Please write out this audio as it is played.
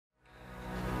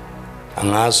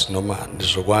Angazi noma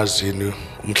nizokwazi yini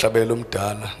umhlabelo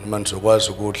omdala noma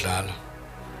nizokwazi ukudlala.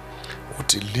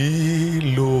 Uthi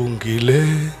lilungile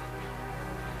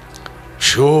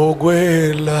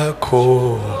shokwelakho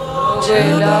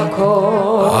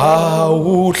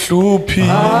awuhluphi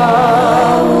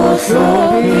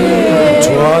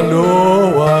mthwalo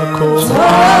wakho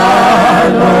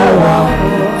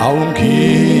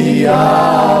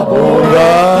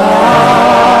awungiyabona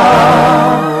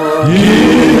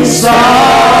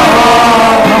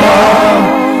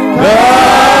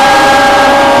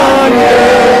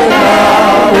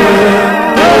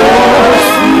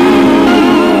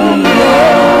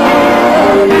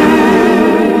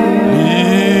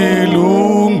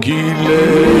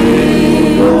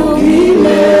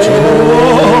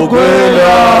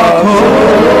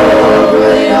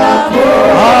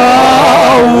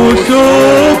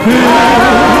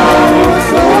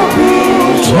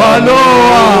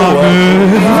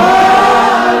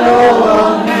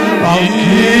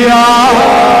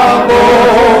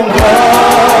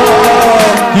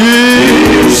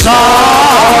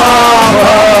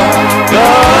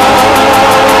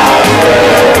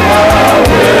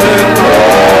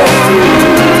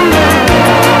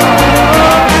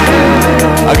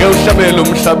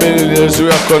as we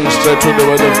are straight to the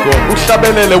word of God.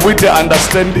 Uhlabelele with the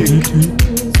understanding.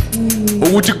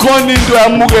 Ukuthi khona into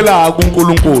yamukela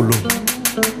kuNkulunkulu.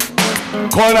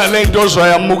 Khona lento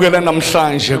ozoyamukela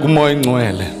namhlanje kumoya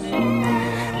engcwele.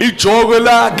 Ijoko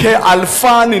lakhe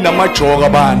alifani namajoko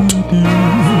abantu.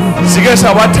 Sike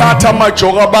sabathatha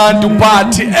amajoko abantu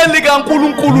bathi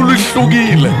elikaNkulunkulu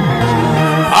lihlukile.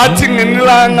 Athi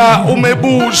ngenilanga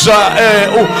umebuza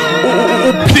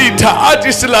uPeter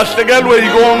athi silahlekelwe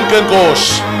yonke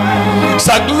Nkosi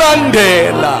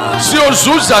sakulandela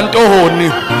siyozuza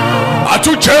ntoni athi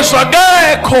uJesu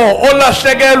akekho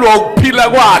olahlekelwa ukuphila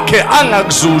kwakhe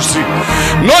angakuzuzi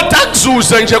not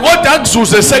akuzuze nje kodwa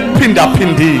akuzuze sekuphinda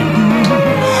phindile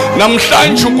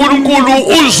namhlanje uNkulunkulu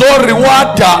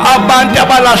uzoriwarda abantu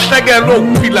abalahlekelwe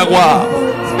ukuphila kwabo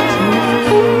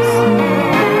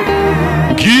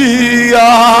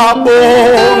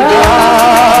ngiyabonga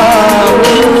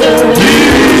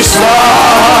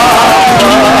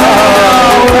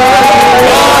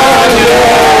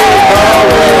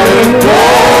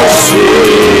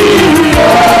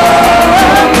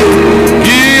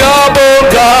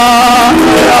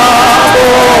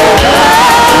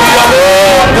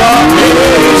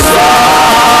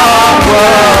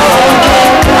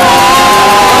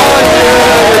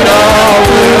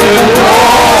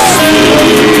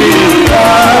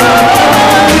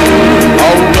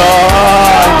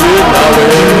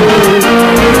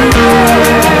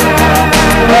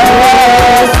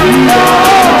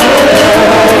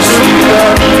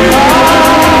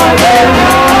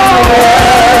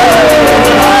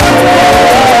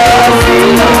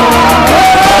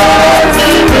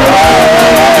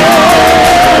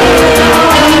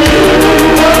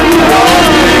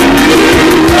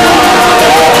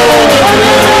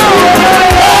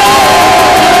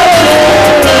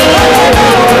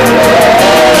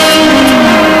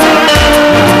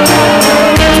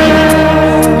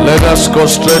Let's go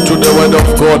straight to the word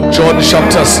of God. John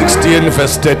chapter 16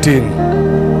 verse 13.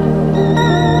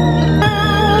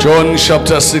 John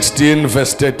chapter 16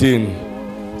 verse 13.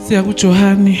 John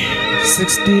 16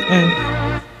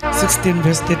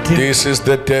 verse 13. This is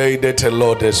the day that the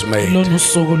Lord has made.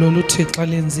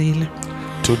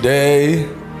 Today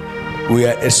we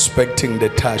are expecting the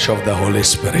touch of the Holy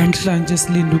Spirit.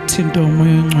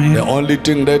 The only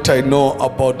thing that I know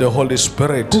about the Holy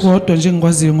Spirit, when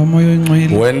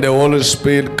the Holy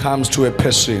Spirit comes to a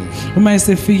person,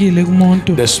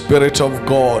 the Spirit of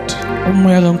God,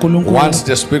 once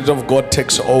the Spirit of God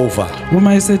takes over,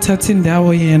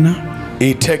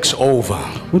 He takes over.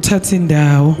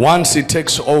 Once He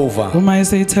takes over,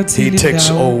 He takes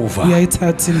over.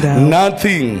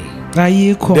 Nothing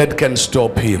that can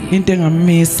stop Him.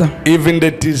 Even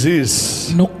the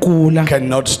disease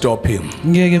cannot stop Him.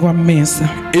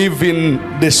 Even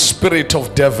the spirit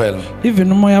of devil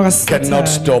cannot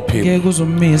stop Him.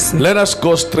 Let us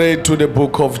go straight to the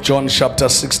book of John chapter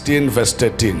 16 verse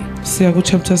 13.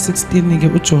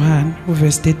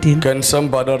 Can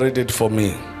somebody read it for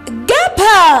me?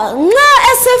 Kepha nxa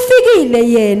esefikile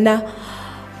yena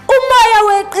umoya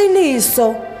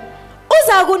weqiniso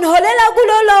uza kuniholela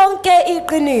kulo lonke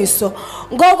iqiniso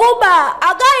ngokuba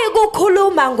akayi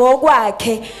kukhuluma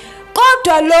ngokwakhe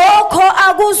kodwa lokho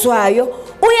akuzwayo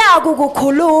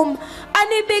uyakukukhuluma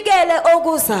anibikele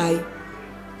okuzayo.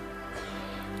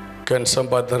 Can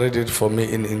somebody read it for me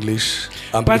in English?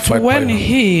 But when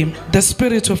He, the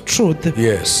Spirit of truth,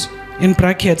 yes, in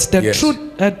brackets, the Yes.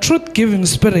 truth-giving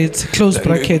spirit, close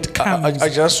bracket, comes. I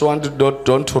just want to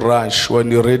don't rush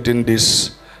when you're reading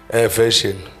this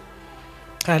version.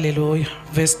 Hallelujah.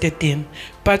 Verse 13.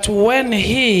 But when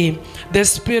he, the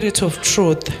spirit of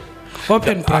truth,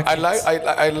 open brackets.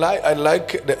 I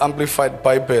like the Amplified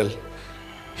Bible.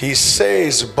 He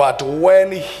says, but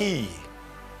when he,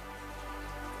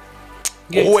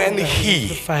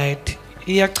 Amplified.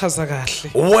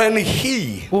 when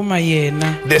he, Uma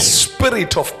yena, the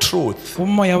spirit of truth,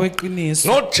 umoya weqiniso.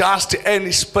 not just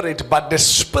any spirit, but the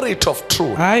spirit of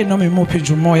truth. Hayi noma imuphi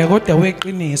nje umoya kodwa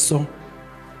weqiniso.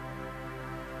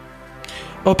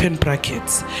 Open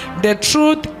brackets. The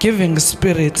truth-giving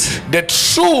spirit. The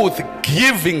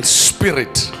truth-giving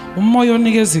spirit. Umoya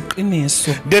onikeza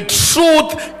iqiniso. The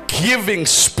truth-giving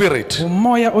spirit.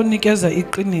 Umoya onikeza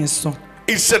iqiniso.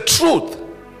 It's a truth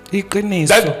Iqiniso.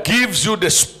 that gives you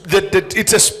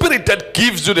it's a spirit that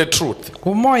gives you the truth.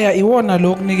 Umoya iwona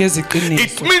lo kunikeza iqiniso.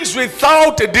 It means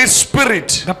without this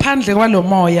spirit, Ngaphandle kwalo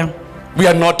moya, we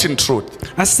are not in truth.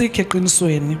 asikho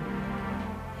eqinisweni.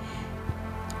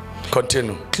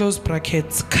 Continue. Close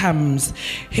brackets, comes.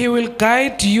 He will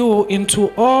guide you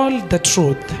into all the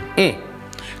truth.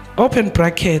 Open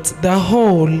brackets, the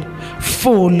whole,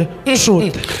 full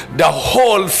truth. The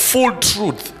whole full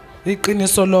truth.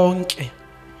 Iqiniso lonke.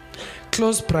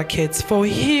 Close brackets, for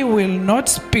he will not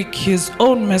speak his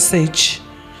own message.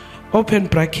 Open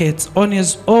brackets, on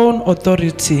his own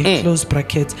authority. Close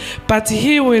brackets. But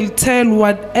he will tell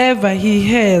whatever he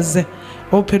has.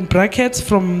 Open brackets,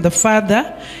 from the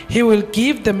Father. He will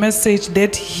give the message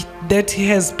that he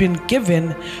has been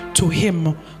given to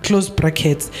him. Close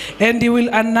brackets. And he will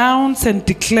announce and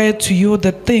declare to you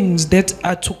the things that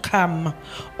are to come.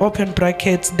 Open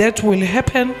brackets, that will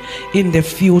happen in the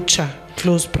future.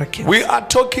 Close brackets. We are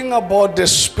talking about the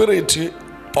spirit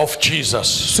of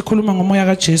Jesus, Sikhuluma ngomoya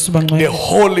kaJesu the bangcwele.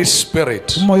 Holy Spirit.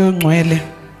 Umoya ongcwele.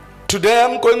 Today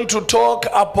I'm going to talk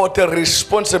about the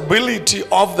responsibility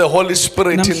of the Holy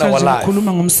Spirit in our Namhlanje life.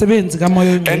 ngikhuluma ngomsebenzi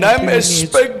kamoya ongcwele. And I'm empilweni yethu.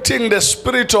 expecting the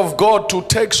Spirit of God to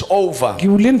take over.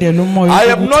 Ngiwulindele umoya I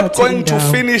am not ukuthatha going to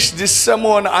indawo. finish this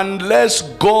sermon unless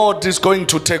God is going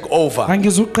to take over.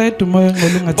 Angizuqeda umoya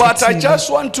ongcwele But I ungathathile.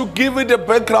 just want to give you the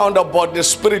background about the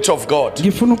Spirit of God.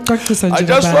 Ngifuna ukucacisa I nje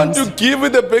just want kabanzi to give you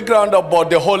the background about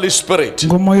the Holy Spirit.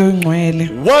 ngomoya ongcwele.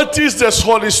 What is this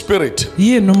Holy Spirit?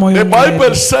 Yini umoya The Bible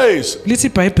ongcwele? says Lithi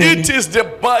iBhayibheli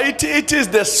it is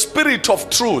the Spirit of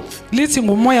truth. lithi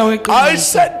ngumoya I weqiniso.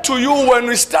 said to you when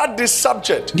we start this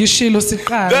subject Ngishilo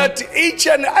siqala that each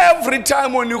and every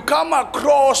time when you come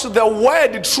across the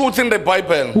word truth in the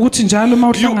Bible, ukuthi njalo uma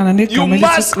uhlangana you negama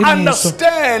must elithi iqiniso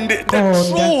understand the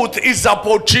Qonda. truth is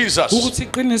about Jesus. ukuthi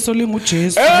iqiniso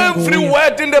linguJesu. Every linguye.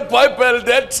 word in the Bible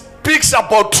that speaks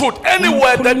about truth, any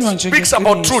word that speaks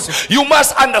about truth, you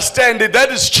must understand it.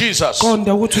 That is Jesus.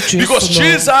 Qonda ukuthi uJesu Because lo.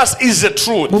 Jesus is the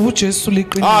truth. Ngoba uJesu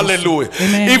liqiniso. Hallelujah.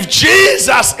 Amen. If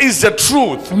Jesus is the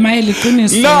truth, uma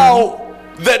eliqiniso now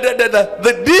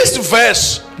this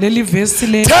verse leli verse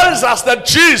le tells us that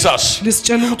Jesus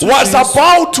lisitshela ukuthi was uJesu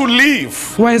about to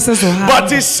leave, wayesezohamba.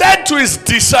 but he said to his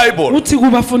disciple, uthi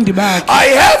kubafundi bakhe I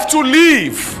have to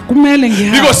leave, kumele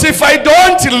ngihambe because if I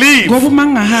don't leave, ngoba uma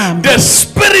ngingahambi the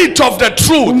spirit of the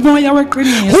truth, umoya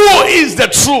weqiniso who is the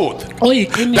truth?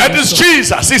 oyiqiniso That is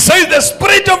Jesus. He says the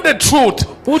spirit of the truth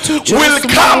uthi uJesu will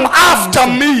come umoya after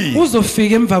weqiniso me,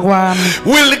 uzofika emva kwami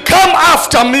will come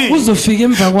after me uzofika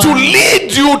emva to kwami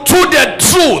lead you to the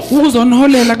truth,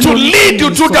 ukuzoniholela to lead you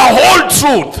to the whole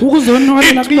truth.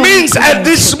 ukuzoniholela It means at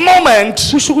this moment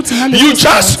kusho ukuthi ngale you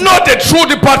just know the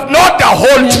truth but not the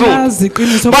whole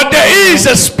truth. But there is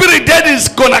a spirit that is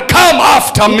gonna come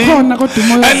after me, and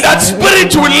that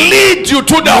spirit will lead you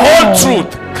to the whole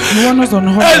truth.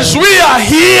 As we are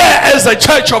here as a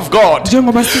church of God,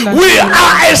 we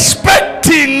are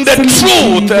expecting the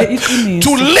truth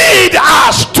to lead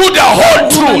us to the whole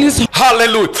truth.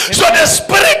 Hallelujah. So the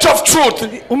spirit of truth,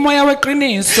 umoya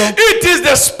weqiniso it is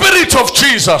the spirit of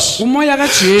Jesus. umoya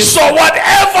kaJesu So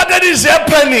whatever that is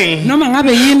happening, noma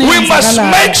ngabe yini we must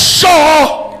make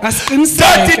sure that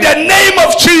asiqiniseke the name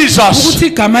of Jesus ukuthi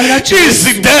igama is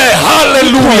likaJesu there.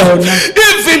 Hallelujah.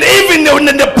 Even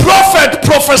when the prophet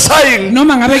prophesying,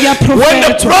 noma ngabe when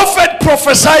the kuyaprofethwa prophet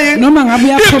prophesying, noma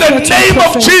ngabe if the name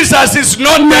of uyaprofethwa Jesus is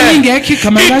not uma there, lingekho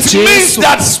igama it means likaJesu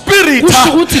that spirit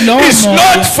kusho ukuthi lowo is moya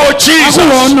not for Jesus.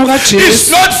 akuwona kaJesu It's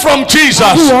not from Jesus.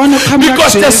 akuwona oqhamuka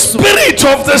Because the kaJesu spirit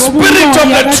of the ngoba spirit of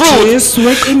umoya the truth kaJesu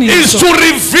weqiniso is to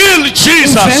reveal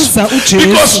Jesus. uveza uJesu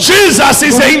Because Jesus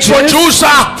is the introducer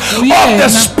of the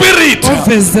spirit.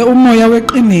 oveze umoya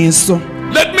weqiniso.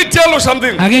 Let me tell tell you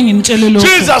something. Ake ngintshele lokho.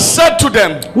 Jesus said to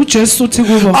them, uJesu uthi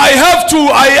kubo, I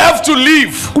have to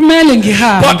leave. kumele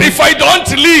ngihambe. But if I don't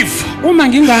leave, Uma the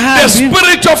ngingahambi,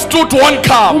 spirit of truth won't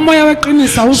come. umoya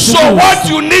weqiniso So awuzukuza. what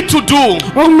you need to do,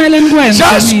 Okumele nikwenze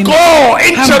just nini? go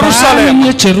in Hambani Jerusalem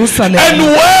niye Jerusalem. and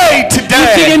wait Nifike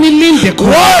there. nilinde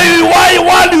khona.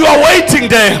 While you are waiting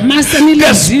there, Mase the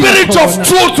nilindile spirit of khona.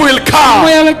 truth will come.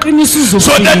 Umoya weqiniso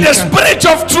So that the uzofika. spirit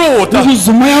of truth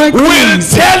Ukuze umoya will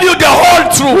weqiniso tell you the whole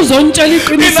truth. uzontshela In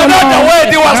iqiniso another way,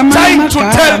 they was Ngamanye trying to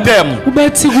amagama, tell them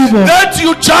ubethi kubo, that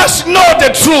you just know the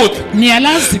truth,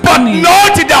 niyalazi but iqiniso,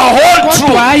 not the whole kodwa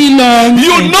truth. hayi lonke.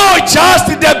 You know just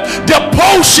the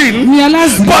portion,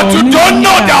 Niyalazi but you lona don't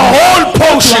know the inyama, whole kodwa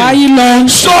portion. hayi lonke.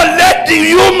 So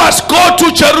you must go to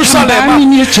Hambani Jerusalem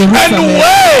niye and Jerusalem.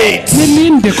 wait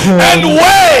Nilinde khona. and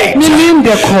wait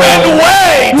Nilinde and khona.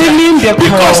 wait, Nilinde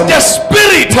because khona. the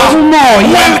spirit Umoya.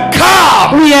 will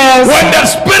come. Yes. When the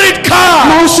spirit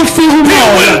comes, Mawusufika he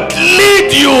umoya, will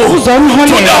lead you to the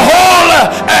uzongiholela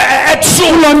whole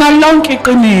truth. kulona lonke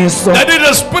iqiniso. That is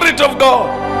the spirit of God.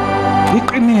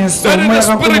 Iqiniso, That is umoya the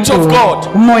spirit of kaNkulunkulu.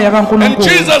 God. Umoya And kaNkulunkulu.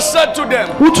 Jesus said to them,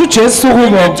 Uthi uJesu you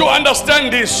kubo, need to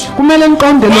understand this. kumele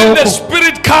niqonde When the lokho.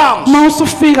 spirit comes,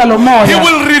 Mawusufika lo he moya,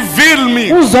 will reveal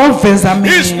me. uzoveza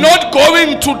He's mina. not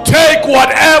going to take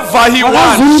whatever he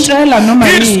wants. Akazuntshela noma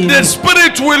The yini.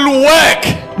 spirit will work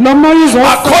Lo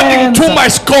moya according to uzosebenza. my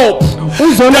scope. There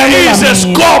Uzolalela is a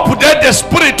mina. scope that the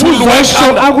spirit will work Uzosho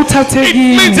under. akuthathe It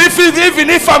means kini. even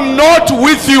if I'm not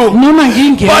with you, Noma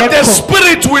but the ngingekho,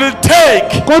 spirit will take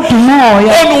kodwa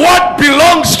umoya on what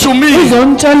belongs to me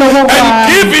uzontshela and okokwami.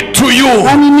 give it to you.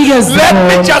 Baninikeze Let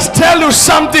me khona. just tell you Ake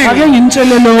something.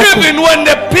 ngintshele lokho. Even when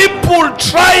the people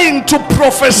trying to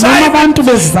prophesy, Noma abantu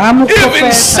bezama even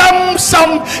ukuprofesa,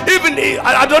 even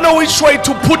I don't know which way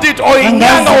to put it, or in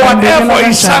Angazi Nyanga or whatever, bambekela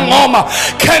in kanjani. Sangoma,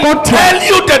 can Kodwa, tell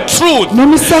you the truth.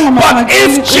 noma isangoma But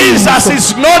if Jesus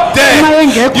is not there,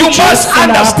 you must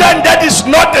understand that is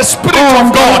not the Spirit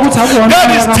of God that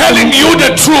is telling you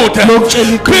the truth.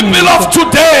 People of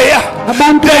today,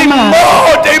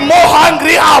 they more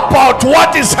hungry about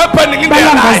what is happening in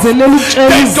their life. They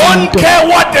don't care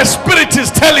what the Spirit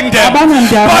is telling them.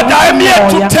 But I'm here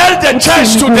to tell the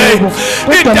church today,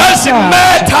 it doesn't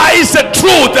matter, it's the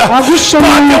truth.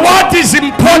 But what is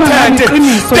important,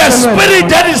 the Spirit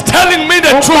that is telling me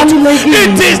the truth,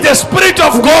 it is the Spirit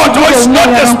of God or it's not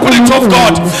the Spirit of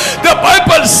God. The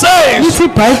Bible says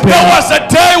there was a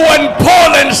day when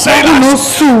Paul and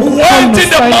Silas went in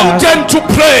the mountain to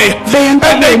pray, and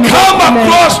they come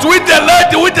across with the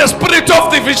lady with the spirit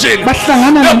of division.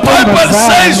 The Bible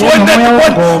says when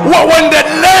the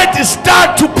lady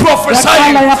start to prophesy,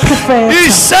 he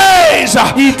says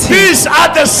these are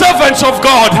the servants of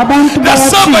God, the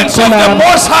servants of the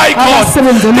Most High God.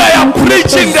 They are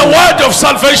preaching the word of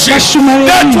salvation.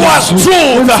 That was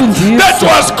truth, that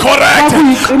was correct,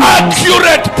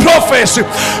 accurate prophecy.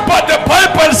 But the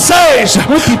Bible says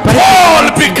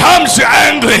Paul becomes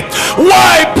angry.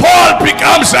 Why Paul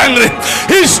becomes angry?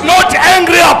 He's not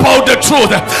angry about the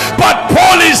truth, but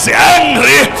Paul is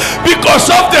angry because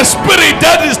of the spirit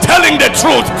that is telling the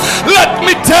truth. Let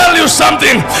me tell you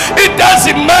something. It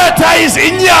doesn't matter is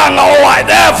Inyanga or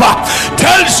whatever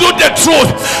tells you the truth,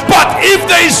 but if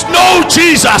there is no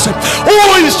Jesus, who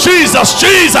is Jesus?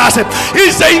 Jesus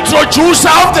is the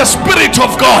introducer of the Spirit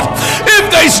of God.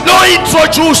 If there is no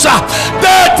introducer,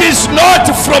 that is not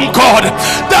from God.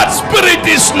 That spirit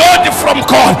is not from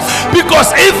God, because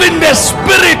even the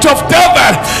spirit of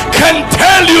devil can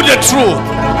tell you the truth.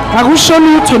 akusho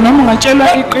lutho noma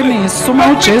ungatshelwa iqiniso uma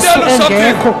uJesu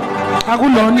engekho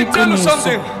akulona iqiniso.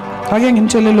 Ake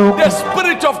ngintshele lokho. The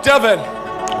spirit of devil,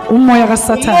 Umoya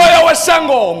kaSathane,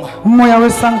 umoya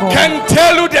wesangoma can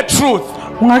tell you the truth.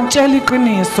 ungakutshela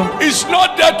iqiniso. It's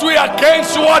not that we are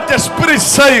against what the spirit is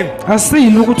saying,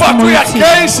 Asilo ukuthi but we umoya are uthini.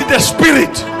 against the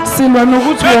spirit. Silwa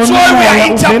nokuthi That's wona why we are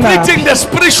umoya uvela. interpreting the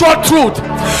spiritual truth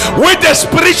with the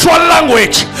spiritual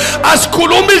language.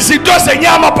 Asikhuluma izinto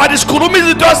zenyama, but sikhuluma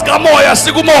izinto zikamoya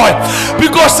sikumoya,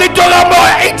 because into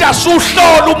kamoya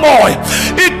itasuhlola umoya.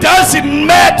 It doesn't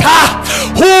matter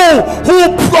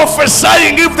who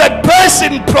prophesying, if that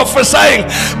person prophesying,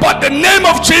 but the name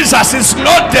of Jesus is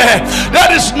not there.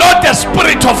 That is not the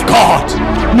Spirit of God.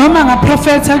 Noma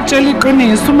ngaprofetha akutshela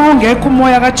iqiniso, uma ungekho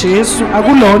umoya kaJesu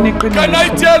akulona Can I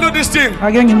iqiniso. tell you this thing?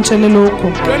 Ake ngintshele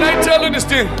lokho. Can I tell you this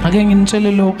thing? Ake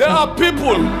ngintshele lokho. There are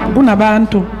people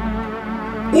Kunabantu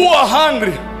who are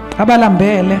hungry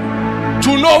abalambele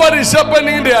to know what is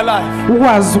happening in their life.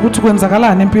 ukwazi ukuthi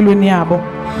kwenzakalani empilweni yabo.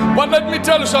 But let me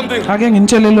tell you something. Ake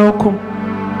ngintshele lokho.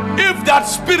 If that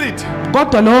spirit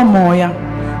Kodwa lowo moya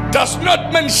does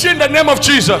not mention the name of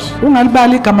Jesus,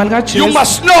 ungalibali igama lika you Jesu,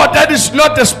 must know that is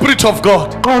not the Spirit of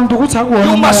God. qonda ukuthi akuwona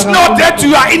You umoya must know kaNkulunkulu. that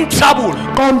you are in trouble.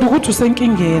 Qonda ukuthi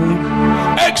usenkingeni.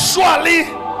 Actually,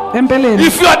 Empeleni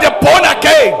if you are the born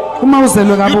again, uma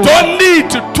uzelwe you kabusha don't need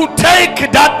to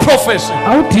take that prophecy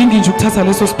awudingi nje ukuthatha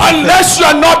leso siphepho unless you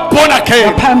are not born again.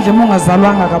 ngaphandle uma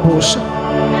ungazalwanga kabusha.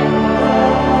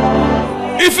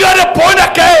 If you are the born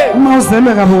again, Uma uzelwe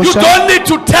you kabusha don't need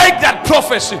to take that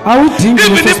prophecy, awudingi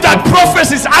even leso if that siphepho.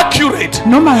 prophecy is accurate.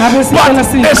 Noma ngabe But sicela the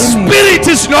siyiqiniso. spirit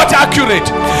is not accurate.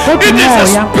 It is a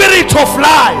spirit of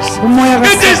lies. Umoya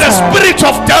It is a kaSathane. spirit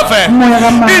of devil. Umoya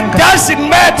It kamanga. doesn't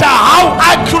matter how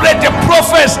accurate the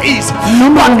prophecy is.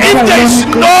 Noma But if kungaba there is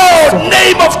yilona no iqiniso.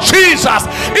 name of Jesus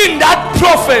in that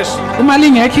prophecy, Uma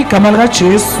lingekho igama lika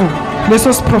Jesu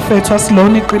leso siprofetho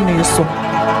asilona iqiniso.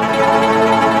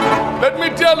 let me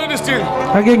tell you this thing.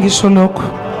 Ake ngisho lokho.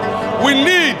 We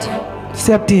need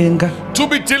Siyadinga to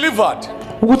be delivered.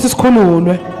 ukuthi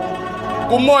sikhululwe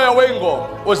Kumoya wengo,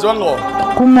 wezengoma.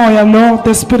 kumoya lo,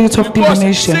 the spirit of Because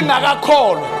divination,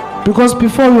 singakakholwa, because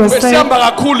before we were saved besihamba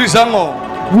kakhulu izangoma.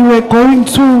 we were going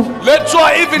to That's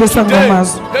why even The today,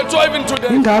 sangomas. that's why even today,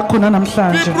 ingakho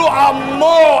namhlanje people are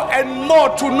more and more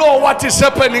to know what is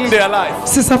happening in their life.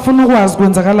 sisafuna ukwazi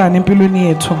kwenzakalani empilweni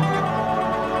yethu.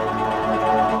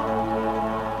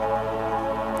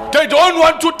 They don't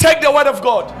want to take the word of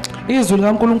God. Izwi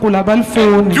likaNkulunkulu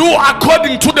abalifuni Do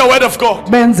according to the word of God.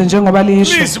 benze njengoba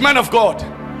lisho. Please, man of God,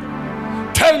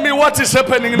 tell me what is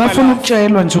happening in my Bafuna life.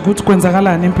 ukutshelwa nje ukuthi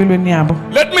kwenzakalani empilweni yabo.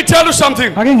 Let me tell you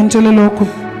something. Ake ngimtshele lokhu,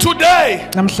 Today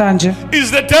namhlanje is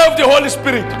the day of the Holy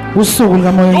Spirit. usuku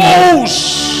likamoya ongcwele.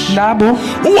 Those Labo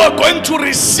who are going to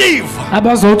receive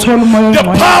abazothola umoya the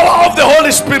ongcwele, power of the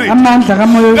Holy Spirit. amandla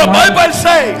kamoya The ongcwele. Bible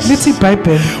says, Lithi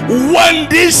iBhayibheli when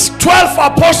this 12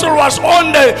 apostle was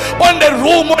on the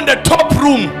room, on the top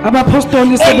room, abapostoli on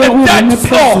the sebekuwurumu third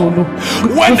floor,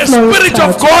 phezulu when the ku-floor Spirit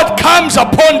of yesithathu, God comes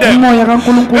upon them, umoya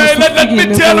kaNkulunkulu hey, let me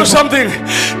tell you usufikile something.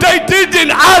 They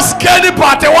didn't ask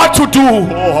anybody what to do.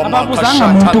 ababuzanga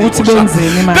muntu ukuthi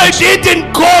benzeni They manje.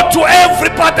 didn't go to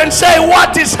everybody and say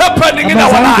what is happening in our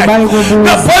Abazange baye life. kubuza.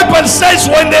 The Bible says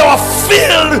when they were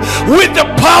filled with the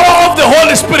power of the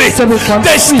Holy Spirit,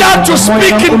 they start to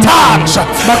speak in tongues.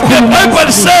 The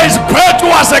Bible says Peter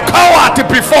was a coward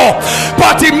before,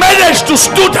 but he managed to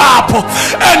stood up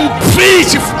and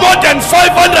preach more than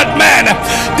 500 men.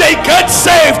 They get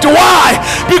saved. Why?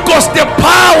 Because the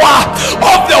power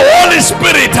of the Holy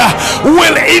Spirit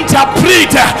will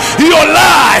interpret your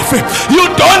life. You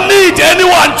don't need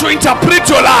anyone to interpret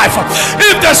your life.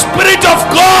 If the Spirit of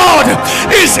God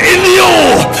is in you,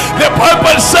 the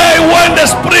Bible says when the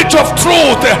Spirit of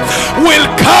truth will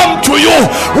come to you,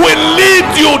 will lead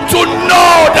you to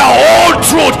know the whole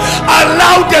truth.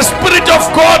 Allow the Spirit of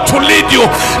God to lead you.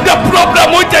 The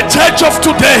problem with the church of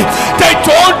today, they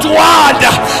don't want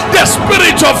the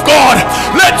Spirit of God.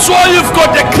 That's why you've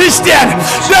got the Christians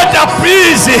that are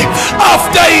busy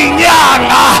after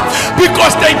Inyanga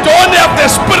because they don't have the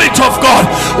Spirit of God.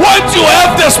 Once you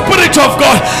have the Spirit of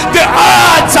God, the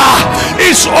answer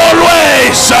is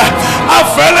always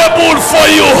available for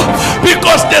you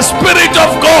because the Spirit of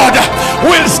God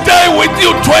will stay with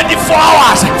you 24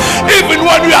 hours. Even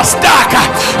when you are stuck,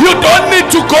 you don't need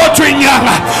to go to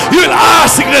Inyanga. You'll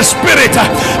ask the Spirit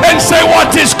and say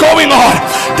what is going on.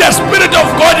 The Spirit of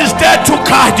God is there to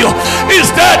guide you, is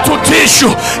there to teach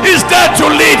you, is there to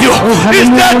lead you, is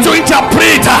there to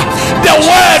interpret the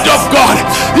word of God.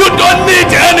 You don't need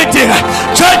anything.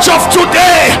 Church of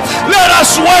today, let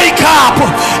us wake up.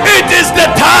 It is the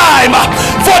time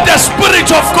for the Spirit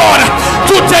of God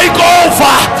to take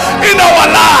over in our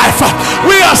life.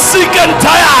 We are sick and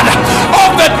tired of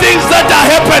the things that are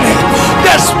happening.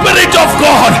 The Spirit of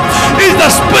God is the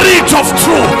Spirit of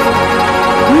truth.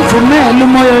 Mvumele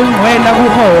umoya ongcwele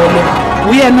akuhole,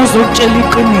 uyena ozokutshela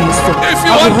iqiniso. If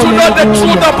you want to know the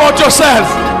truth about yourself,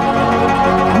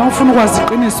 Uma ufuna ukwazi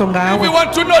iqiniso if ngawe, you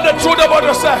want to know the truth about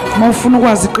yourself, uma ufuna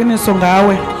ukwazi iqiniso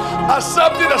ngawe,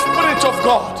 accept the Spirit of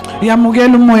God.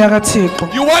 yamukela umoya kaThixo.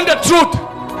 You want the truth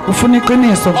Ufuna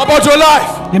iqiniso about your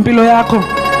life, ngempilo yakho,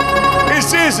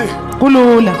 it's easy.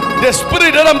 kulula. The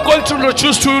Spirit that I'm going to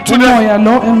introduce to you today, Umoya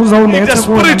lo engizowuletha It's the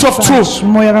kuwe Spirit of namhlanje, truth.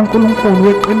 umoya kaNkulunkulu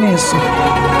weqiniso.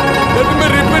 let me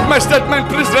repeat my statement.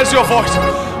 Please raise your voice.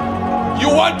 You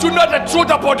want to know the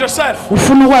truth about yourself.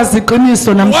 Ufuna ukwazi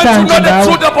iqiniso You want to namhlanje know the ngawe.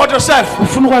 truth about yourself.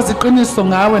 Ufuna ukwazi iqiniso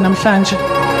ngawe namhlanje.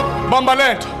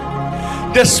 Bambalento.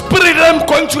 The Spirit that I'm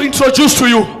going to introduce to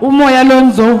you. Umoya lo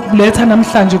engizowuletha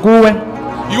namhlanje kuwe.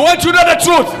 You want to know the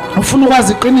truth. Ufuna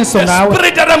ukwazi iqiniso The ngawe.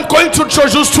 Spirit that I'm going to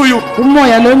introduce to you.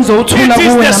 Umoya lo engizowuthula It is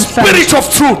kuwe the namhlanje. Spirit of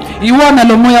truth. Iwona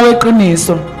lo moya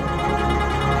weqiniso.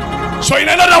 So in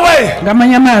another way,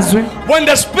 ngamanye amazwi when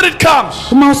the Spirit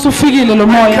comes, uma usufikile lo I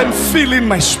moya can feel in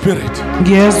my spirit.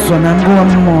 ngiyezwa nami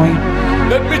kowami umoya.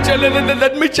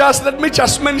 Let me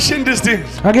just mention these things.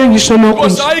 Ake ngisho lokhu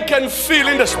Because I can feel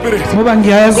in the spirit. ngoba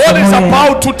ngiyezwa God is emoyeni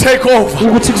about to take over.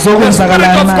 ukuthi The Spirit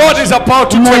kuzokwenzakala of God is about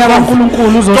to take umoya over. kaNkulunkulu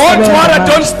Don't uzosebenza worry,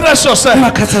 manje. don't stress yourself.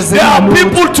 Ungakhathazeki There are ngalutho.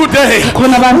 people today who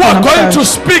Kukhona abantu are going namhlanje to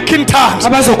speak in tongues. There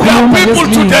are abazokhuluma people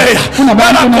ngezilimi. today that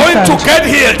Kunabantu are going to namhlanje get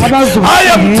healed. abazokhuluma. I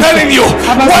am telling you,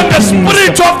 when the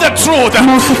Spirit of the truth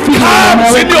comes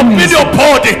in your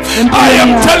body, I am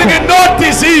telling you, no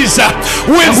disease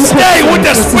will stay with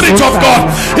the Spirit of God.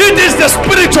 It is the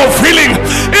Spirit of healing.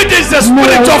 It is the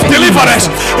Spirit of deliverance.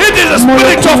 It is the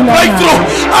Spirit of breakthrough.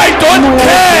 I don't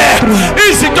care.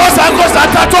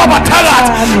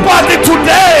 But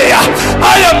today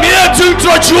I am here to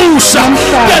introduce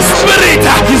the Spirit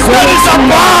that is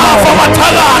above our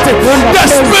talent. The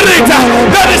Spirit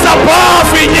that is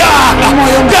above Inyanga.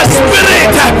 The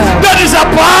Spirit that is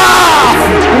above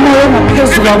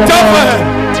even devil.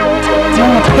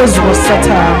 ngaphezu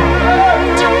kwaSathane.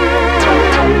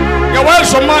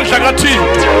 Ngiyawezwa amandla kaThixo.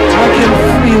 I can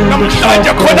feel the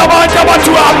Namhlanje power. khona abantu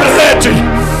abathi I'm ready.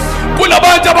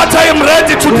 Kunabantu abathi I am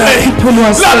ready today.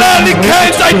 Lalela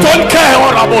cancer, I don't care.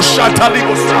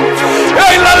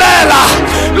 Hey,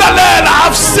 lalela,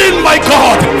 I've seen my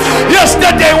God.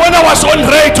 Yesterday when I was on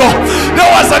radio, there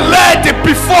was a lady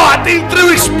before, I think 3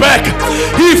 weeks back.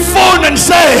 He phoned and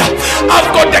said, I've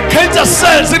got the cancer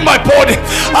cells in my body.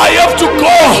 I have to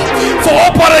go for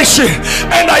operation.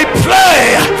 And I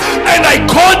pray and I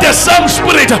call the same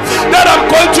spirit that I'm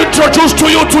going to introduce to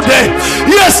you today.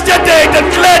 Yesterday, the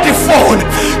lady phone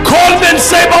called me and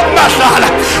said, "Oh Madlala,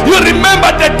 you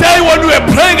remember the day when we were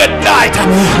praying at night?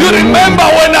 You remember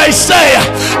when I say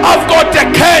I've got the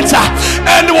cancer,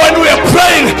 and when we were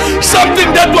praying, something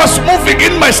that was moving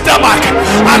in my stomach,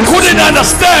 I couldn't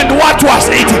understand what was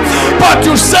it, but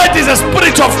you said it's a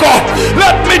Spirit of God."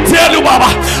 Let me tell you, Baba,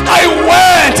 I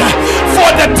went for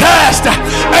the test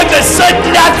and they said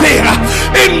nothing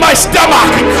in my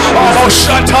stomach.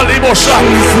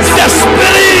 The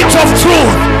Spirit of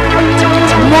truth.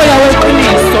 Umoya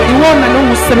weqiniso iwona lo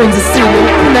ngusebenzisile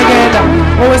ukukhulekela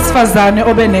owesifazane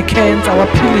obenekhensa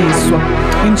waphiliswa.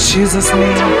 In Jesus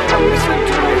name.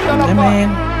 Amen.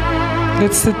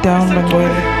 Let's sit down,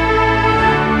 Bangwele.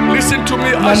 Listen to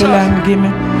me, Lalelani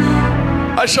kimi.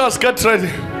 Ushers, get ready.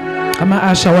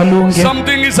 Ama-asha walunge.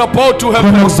 Something is about to Khona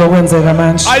happen. kuzokwenzeka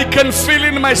manje. I can feel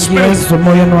in my spirit. Ngiyezwa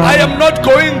emoyeni I wami. am not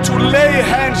going to lay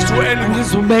hands to anyone.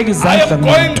 Angizubeka I izandla am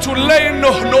mina. going to lay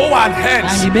no one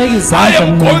hands. Angibeki I izandla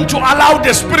am mina. going to allow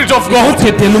the Spirit of God to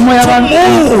Ngizodedela umoya move.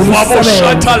 kaNkulunkulu usebenze.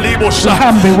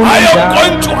 Uhambe I kunendawo. am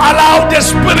going to allow the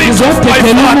Spirit of my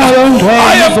Ngizodedela umoya Father. ongcwele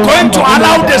I am going to uzohamba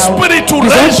allow the kunendawo. Spirit to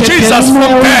raise Ngizodedela Jesus umoya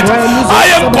from death. ongcwele I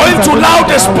am going to allow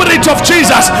the uzosebenza Spirit of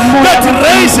Jesus that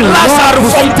raised Lazarus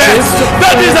from death.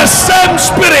 That is the same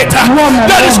Spirit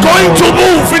that is going to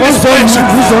move in this place.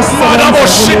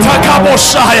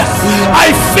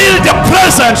 I feel the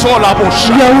presence all about.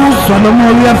 Uyawuzwa lo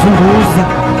moya uyavunguza.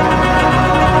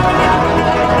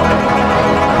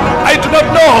 I do not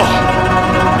know.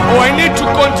 Oh, I need to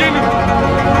continue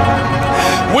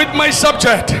with my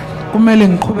subject. Kumele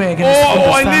ngiqhubeke Oh,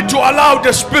 I nesifundo need sami. to allow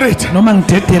the Spirit. Noma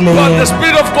ngidedele But the yena.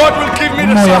 Spirit of God will give me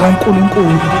the Umoya sound.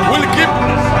 kaNkulunkulu Will give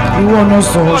iwona what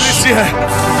ozosho. is here.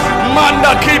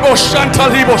 Manda kibo shanta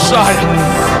libo shaya.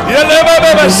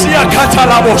 Yelebebe siya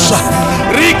katalabosa.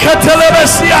 Riketelebe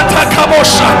siya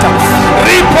takaboshata.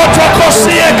 Ripotoko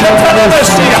siya ketelebe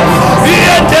siya.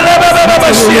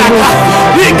 Yetelebebe siya.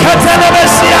 Riketelebe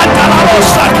siya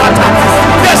talabosa kata.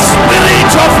 The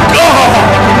Spirit of God.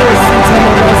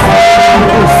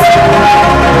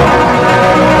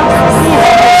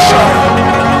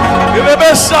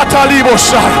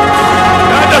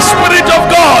 And the Spirit of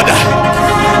God,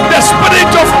 the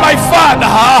Spirit of my Father.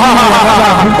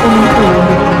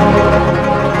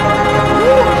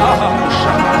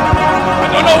 I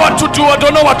don't know what to do. I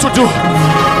don't know what to do.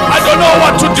 I don't know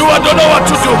what to do. I don't know what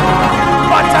to do.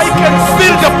 But I can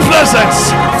feel the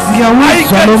presence. I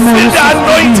can feel the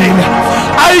anointing.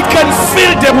 I can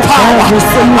feel the power.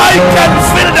 I can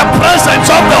feel the presence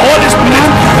of the Holy Spirit.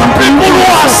 People who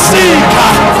are sick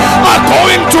are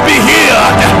going to be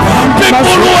healed.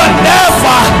 People who are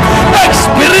never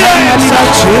experienced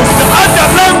the other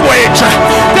language,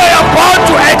 they are about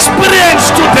to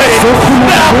experience today.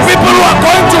 There are people who are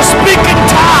going to speak in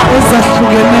tongues.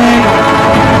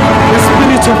 The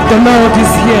Spirit of the Lord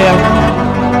is here.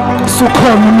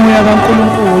 Sukhona umoya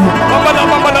kaNkulunkulu.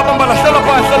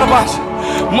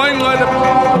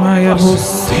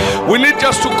 We need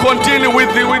just to continue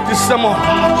with the sermon.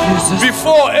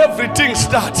 Before everything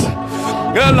starts,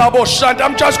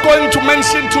 I'm just going to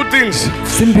mention two things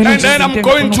and then I'm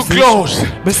going to close.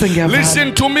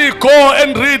 Listen to me. Go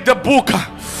and read the book of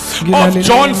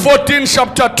John 14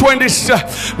 chapter 20.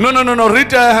 No.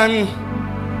 Read.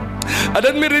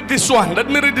 Let me read this one. Let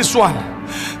me read this one. 1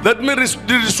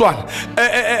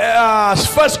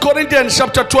 Corinthians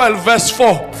chapter 12 verse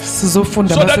 4. So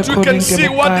that you can see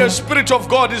what the Spirit of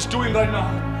God is doing right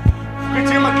now. 1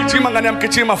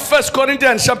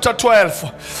 Corinthians chapter 12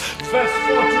 verse 4 to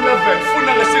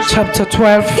 11. Chapter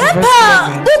 12 kepha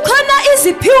kukhona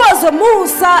iziphiwo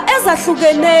zomusa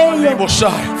ezahlukeneyo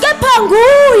kepha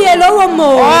nguye lowo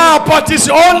moya. But it's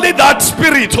only that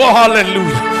Spirit. Oh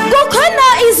hallelujah.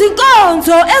 Kukhona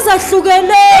izinkonzo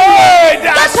ezahlukeneyo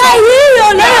kepha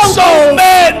yiyo leyo nkonzo. So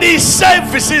many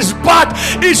services but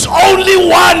it's only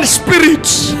one Spirit.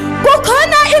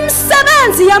 Kukhona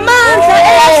imisebenzi yamandla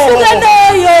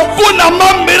eyahlukeneyo.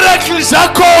 Kunama miracles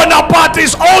akhona but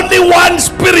it's only one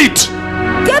Spirit.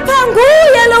 Kepha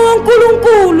nguye lowo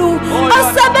nkulunkulu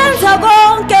asebenza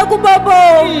konke kubo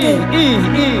bonke.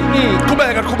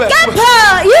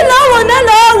 Kepha yilowo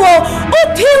nalowo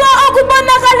uphiwa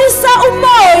okubonakalisa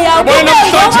umoya.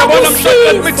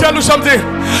 Let me tell you something.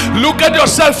 Look at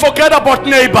yourself. Forget about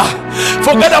neighbor.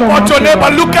 Forget about your neighbor.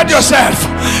 Look at yourself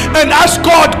and ask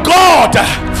God,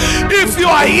 if you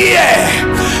are here,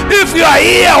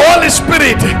 Holy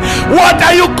Spirit, what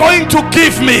are you going to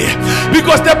give me?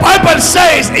 Because the Bible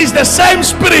says it's the same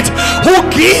Spirit who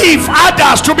give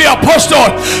others to be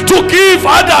apostles, to give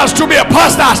others to be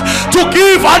pastors, to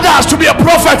give others to be a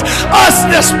prophet. As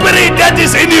the Spirit that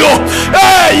is in you,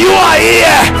 you are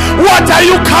here. What are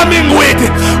you coming with?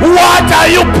 What are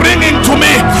you bringing to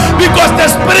me? Because the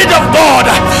Spirit of God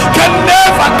can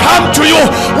never come to you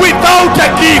without a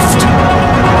gift.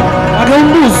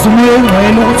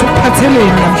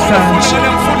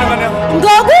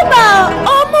 Ngokuba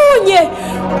omunye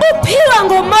uphiwa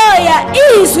ngomoya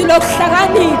izwi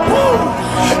lokuhlakanipha.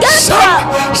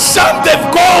 Some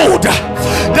they've got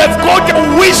the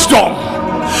wisdom.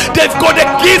 They've got the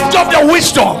gift of the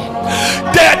wisdom.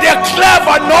 They're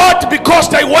clever not because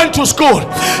they went to school.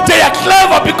 They are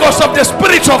clever because of the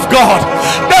Spirit of God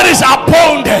that is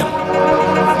upon them.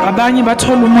 Abanye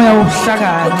bathola umoya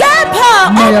wokuhlakana. Kepha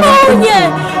omunye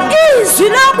izwi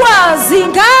lokwazi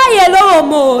ngaye lowo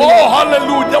moya. Oh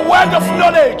hallelujah. The word of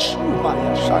knowledge.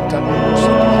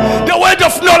 The word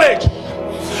of knowledge.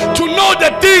 To know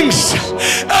the things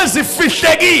as if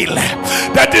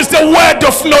that is the word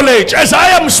of knowledge. As I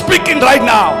am speaking right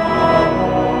now.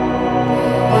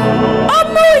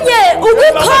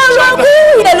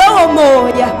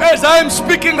 As I am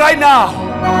speaking right now,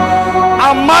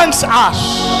 amongst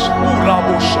us,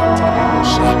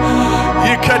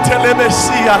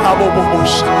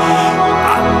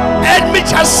 let me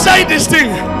just say this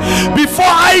thing before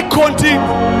I continue.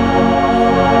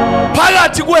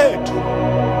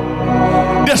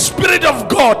 The Spirit of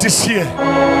God is here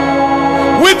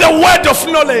with the word of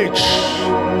knowledge.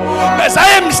 As I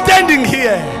am standing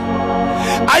here,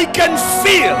 I can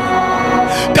feel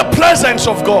the presence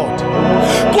of God.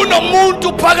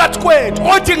 Kunomuntu phakathi kwethu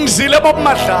othi ngizile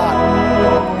bobumadlala.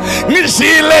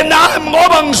 Ngizile nami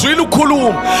ngoba ngizwile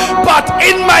ukukhuluma. But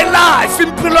in my life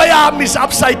impilo yami is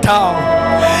upside down.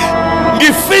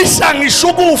 Ngifisa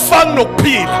ngishukufa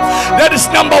nokuphila. That is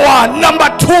number one. Number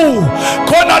two,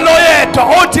 khona lo yedwa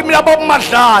othi mina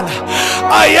bobumadlala.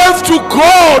 I have to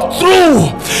go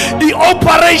through the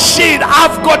operation.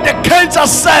 I've got the cancer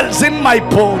cells in my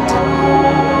body.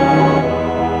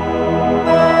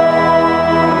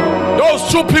 Those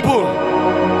two people,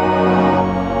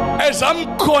 as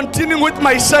I'm continuing with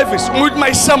my service, with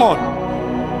my sermon,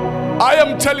 I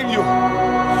am telling you,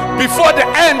 before the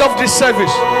end of this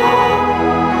service,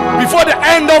 before the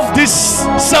end of this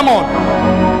sermon,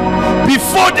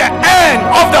 before the end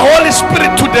of the Holy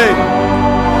Spirit today,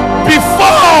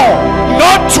 before,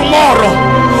 not tomorrow,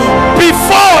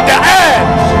 before the end,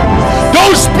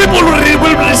 those people will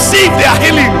receive their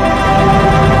healing.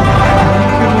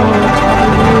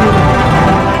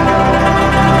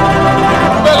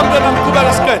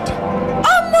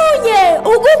 Omunye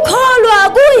ukukholwa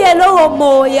kuye lowo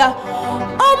moya.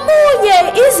 Omunye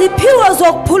iziphiwo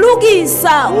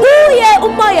zokuphulukisa kuye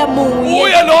umoya munye.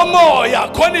 Kuye lo moya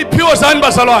khona iziphiwo zani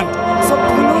bazalwane?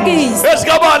 Zokuphulukisa.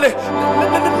 Esikabale.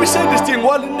 Let me say this thing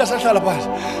while ningasahlala phansi.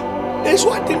 There's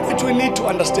one thing that we need to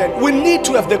understand. We need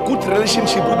to have the good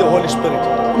relationship with the Holy Spirit.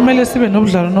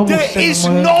 There is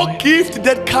no gift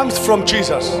that comes from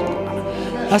Jesus.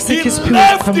 He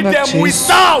left them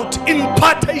without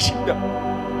impartation.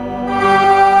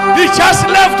 He just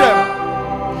left them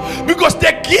because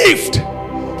the gift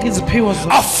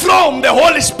are from the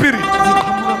Holy Spirit.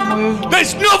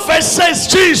 There's no verse says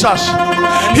Jesus.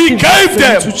 He gave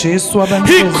them.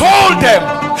 He called them.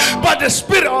 But the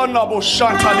Spirit, you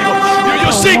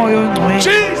see,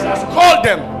 Jesus called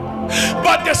them.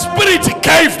 But the Spirit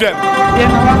gave them.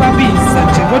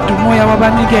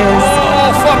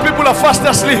 Oh, for people are fast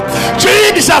asleep.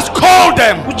 Jesus called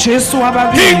them.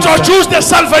 He introduced the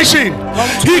salvation.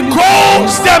 He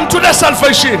calls them to the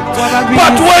salvation.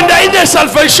 But when they're in the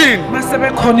salvation,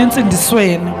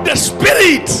 the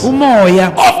Spirit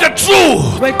of the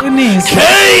truth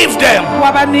gave them.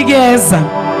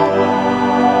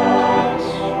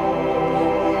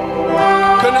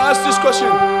 Can I ask this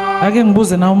question?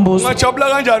 Ngajabula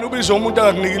kanjani ubiza umuntu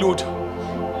akakuniki lutho?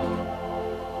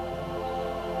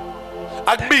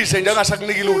 Akubize nje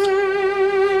angasakuniki lutho.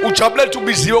 Ujabula ukuthi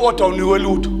ubiziwe kodwa uniwe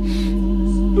lutho.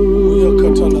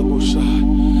 Uyakhathala bosha.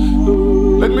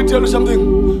 Let me tell you something.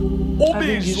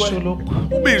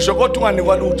 Ubizwe kodwa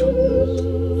unganikwa lutho.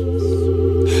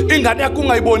 Ingane yakho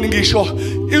ungayiboni ngisho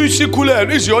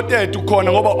isikhulelo iziyoteta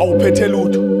ukhona ngoba awuphethe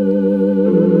lutho.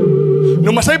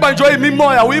 Noma sayibanjwe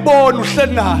imimoya uyibona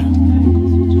uhleli nayo.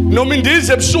 Noma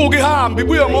indize ebusuku ihamba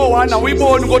ibuye ngo1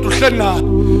 uyibona kodwa uhleli nayo.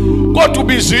 Kodwa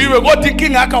ubiziwe kodwa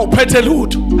inkinga yakho awuphethe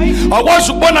lutho.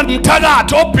 Akwazi ukubona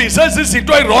umthakathi obhizi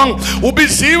izinto ezirong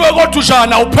ubiziwe kodwa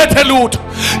ujana awuphethe lutho.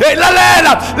 Hey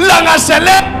lalela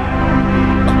langasele.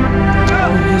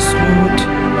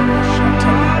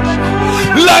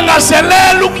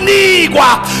 Langazelela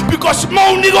ukunikwa because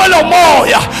mawunikwa lo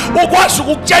moya ukwazi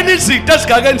ukutshena izinto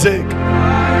ezingakenzeki.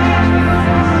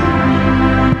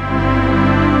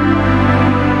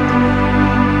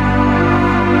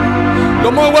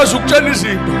 Lo moya ukwazi ukutshena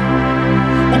izinto.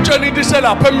 Ukutshena into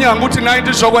iselapha eminyango uthi nayo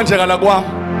into izokwenzeka la kwami.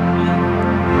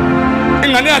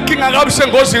 Ingane yakhe ingakabi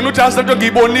sengozini uthi asinto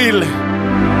ngiyibonile.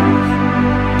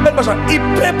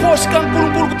 I-purpose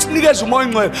kaNkulunkulu ukuthi nikeze umoya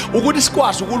ongcwele ukuthi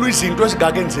sikwazi ukulwa izinto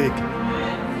ezingakenzeki.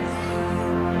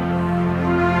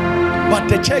 But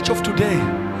the church of today,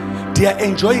 they are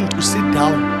enjoying to sit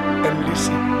down and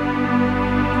listen.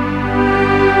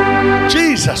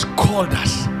 Jesus called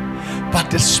us, but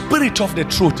the Spirit of the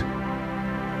truth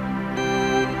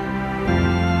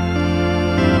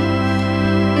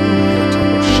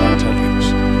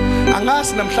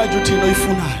angazi namhlanje uthi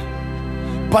noyifunayo.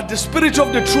 But the Spirit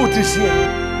of the truth is here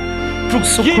to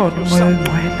give you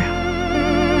something.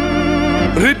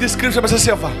 Read the scripture bese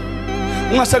siyavala.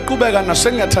 Ungasaqhubeka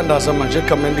nasengiyathandaza manje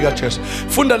egameni lika Jesu.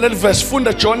 Funda leli verse,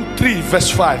 funda John 3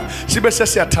 verse 5. Sibe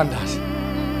sesiyathandaza.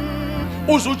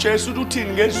 Uzu Jesu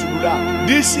uthini ngezulu lakhe.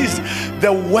 This is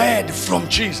the word from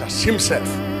Jesus himself.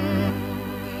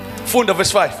 Funda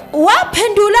verse 5.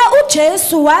 Waphendula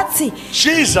uJesu wathi,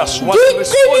 Jesus was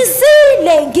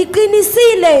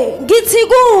ngiqinisile ngithi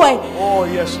kuwe. Oh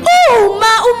yes. Uma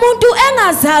umuntu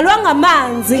engazalwa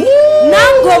ngamanzi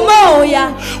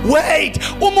nangomoya. Wait,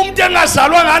 umuntu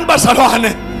engazalwa ngani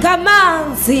bazalwane?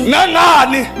 Ngamanzi.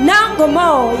 Nangani?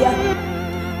 Nangomoya.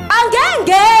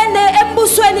 Angengene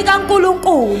embusweni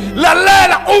kaNkulunkulu.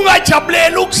 Lalela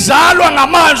ungajabulela ukuzalwa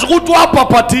ngamanzi ukuthi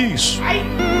wabhabhathiswa.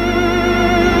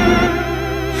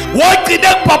 Wagcine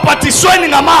ekubhabhathisweni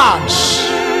ngamanzi.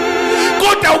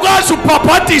 Kodwa ukwazi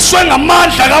ubhabhathiswe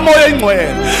ngamandla kaMoya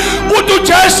Engcwele. Uthi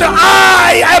uJesu,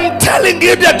 I am telling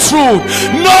you the truth.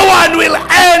 No one will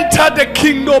enter the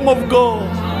kingdom of God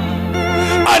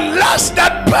unless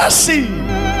that person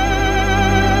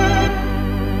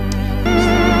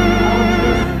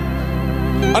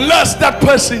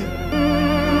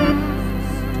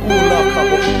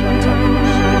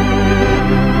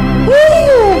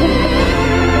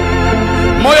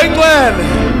Moya Engcwele,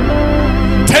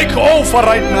 take over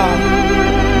right now.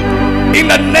 In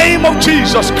the name of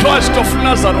Jesus Christ of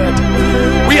Nazareth,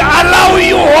 we allow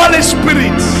you, Holy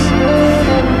Spirit.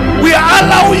 We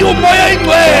allow you, Moya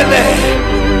Engcwele,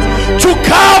 to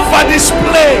cover this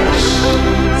place.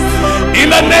 In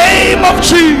the name of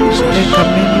Jesus,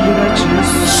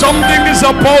 something is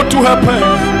about to happen.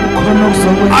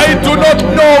 I do not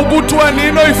know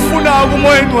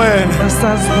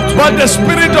but the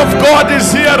Spirit of God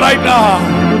is here right now.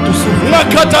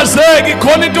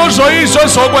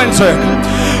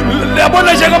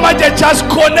 Just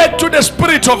connect to the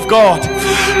Spirit of God.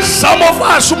 Some of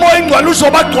us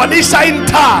in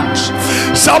tongues.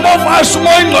 Some of us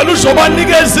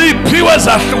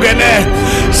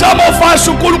some of us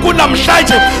uNkulunkulu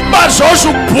namhlanje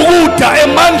bazozukubhukuda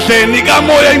emandleni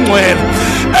kaMoya Engcwele.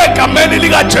 egameni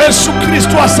lika Jesu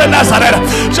Kristu waseNazareth.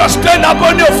 Just stand up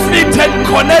on your feet and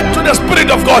connect to the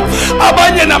Spirit of God.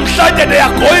 Abanye namhlanje, they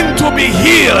are going to be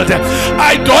healed.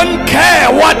 I don't care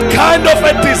what kind of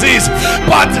a disease,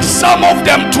 but some of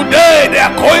them today, they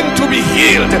are going to be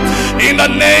healed in the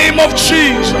name of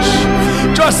Jesus.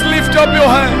 Just lift up your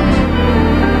hands.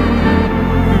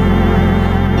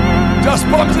 Just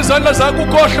pump izandla zakho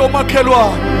ukhohle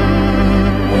umakhelwane.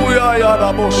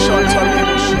 Uyayala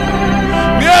boshathalibusha.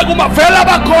 Ngeke umavela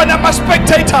bakhona ama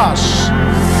spectators.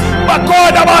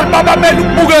 Bakhona babamela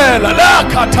ukubukela la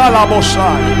khathala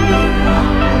boshaya.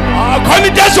 Khona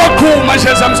into ezoqhuma nje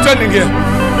as I'm standing here.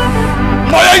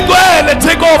 Moya ingcwele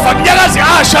take over. Kunyakazi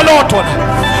asha lodwa.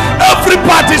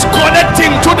 Everybody is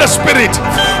connecting to the Spirit.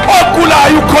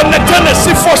 Ogulayo connecte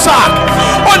nesifo sakhe.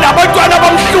 Onabantwana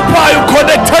bamhluphayo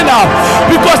connecte now,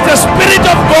 because the Spirit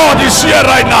of God is here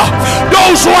right now.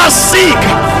 Those who are sick,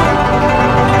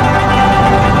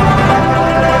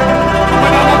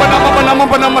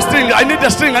 I need the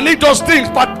string, I need those things,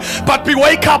 but we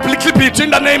wake up little bit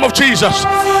in the name of Jesus.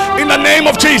 In the name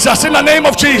of Jesus, in the name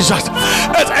of Jesus.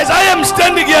 As I am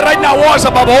standing here right now, as I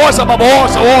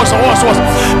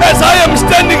am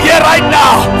standing here right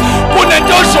now,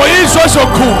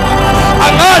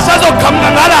 angazi azoqhamuka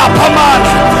ngalapha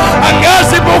manje,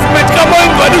 angazi movement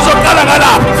kamoyingcwele uzoqala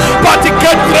ngalapha, but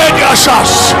get ready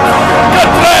ushers, get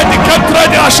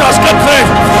ready ushers, get ready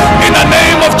in the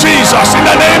name of Jesus, in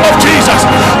the name of Jesus.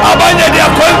 Abanye they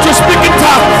are going to speak in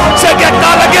tongues,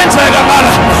 sekuyaqala kuyenzeka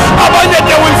ngala, abanye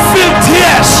they will feel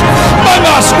tears,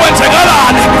 bangazi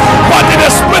kwenzekalani, but in the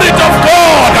Spirit of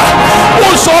God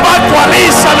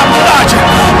uzobagcwalisa namhlanje.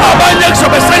 Abanye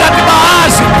kuzobe sengathi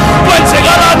bayazi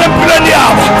kwenzekalani empilweni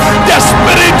yabo. The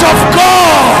Spirit of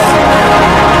God.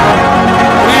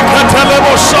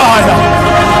 Rikateleboshaya,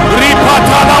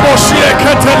 ripatalaboshie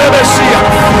ketelebesia,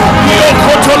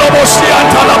 niokotoloboshia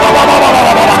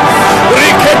talabababababa,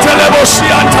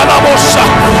 riketeleboshia talabosha.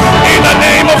 In the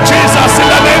name of Jesus, in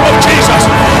the name of Jesus,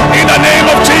 in the name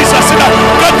of Jesus,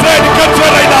 get ready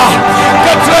right now.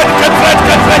 Get ready.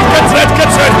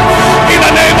 In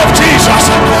the name of Jesus.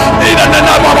 In the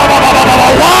name of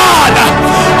one.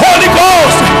 Holy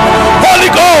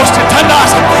Ghost,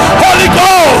 Tandas. Holy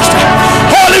Ghost,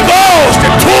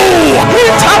 two.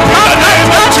 In the name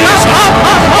of Jesus.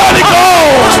 Holy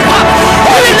Ghost.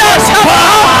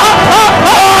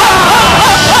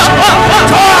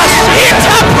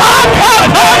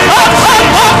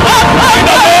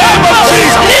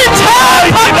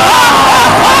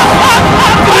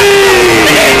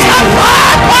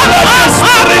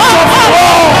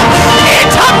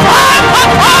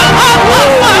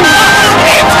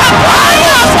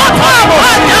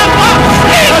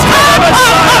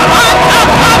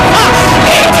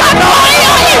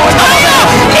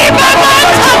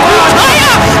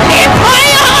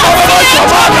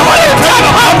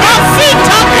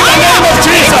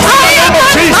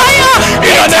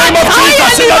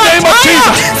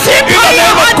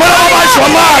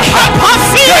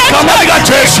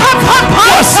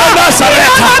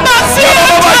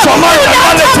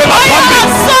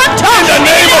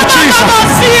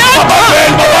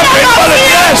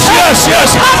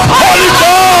 Yes. Holy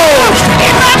Ghost.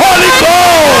 Holy Ghost.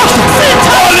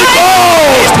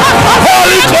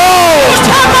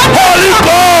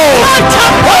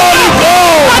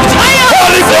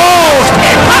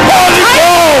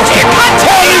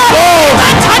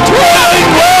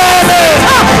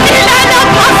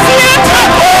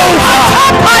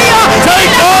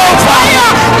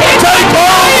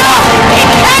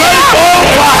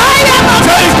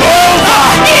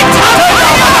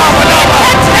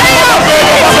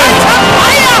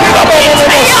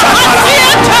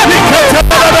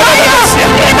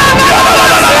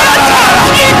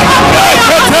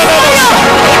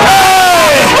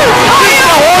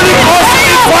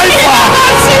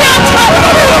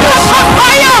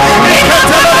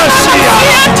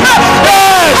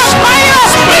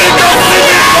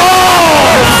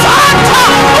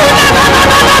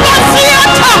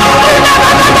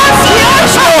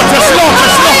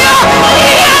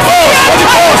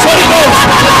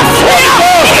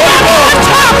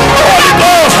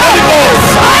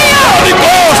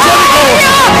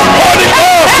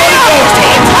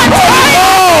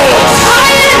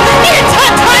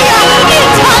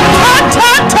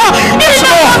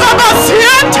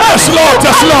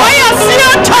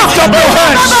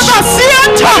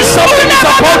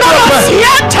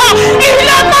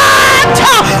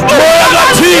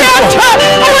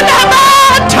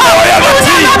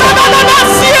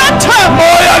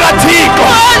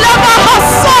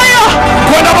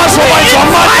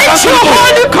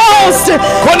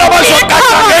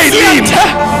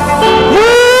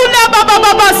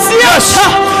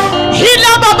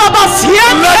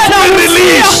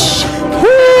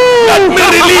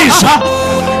 release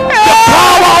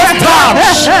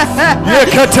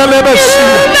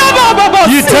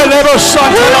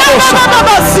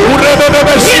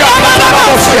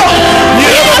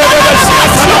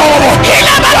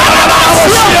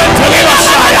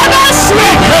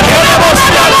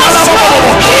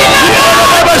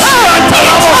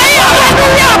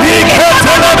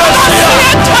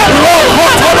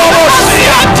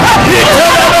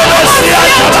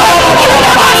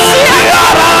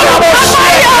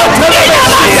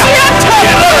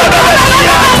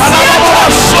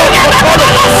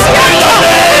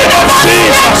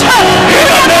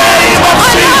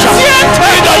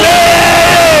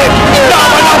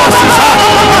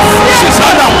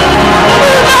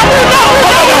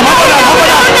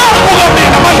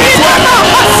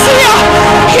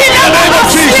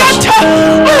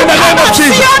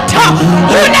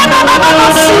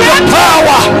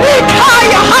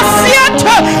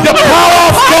the power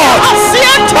of tongues.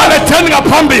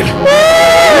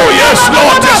 Oh yes,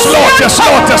 Lord, yes, Lord, yes,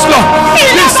 Lord, yes, Lord.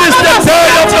 This is the day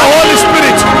of the Holy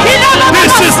Spirit.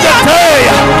 This is the day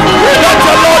that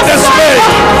the Lord has made.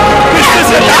 This is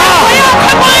the hour.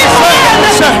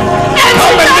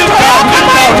 Come and kneel down, kneel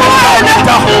down, kneel down, kneel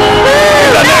down.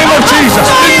 In the name of Jesus,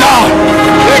 kneel down,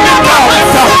 kneel down, kneel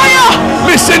down.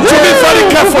 Listen to me very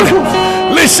carefully.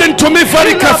 Listen to me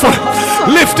very carefully.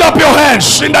 Lift up your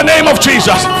hands in the name of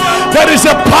Jesus. There is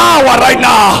a power right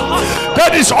now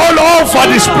that is all over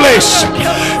this place.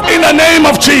 In the name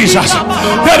of Jesus,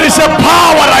 there is a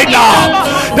power right now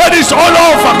that is all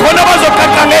over.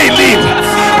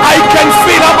 I can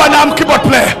feel I'm keyboard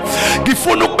player.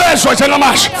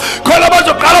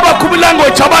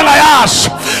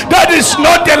 That is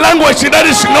not a language, that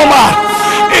is normal.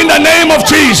 In the name of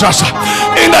Jesus,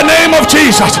 in the name of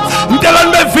Jesus,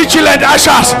 vigilant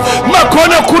ushers.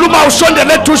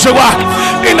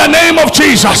 In the name of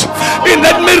Jesus,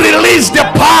 let me release the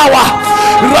power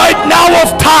right now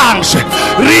of tongues.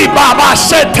 Ribaba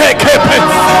sete kepe,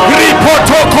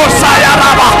 ripotoko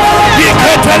sayaraba,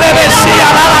 iketelebesiya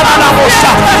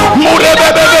rararabosa,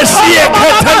 murebebesiye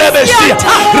ketelebesia,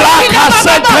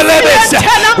 rakasetelebesia,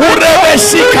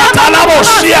 urebesi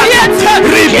katalabosia,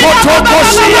 ripotoko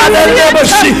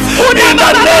siyadelebesi. In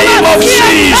the name of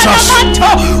Jesus.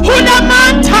 In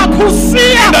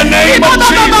the name of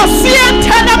Jesus. In the name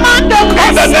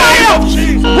of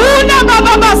Jesus.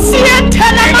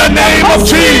 In the name of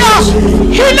Jesus.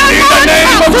 In the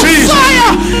name of Jesus.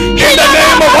 In the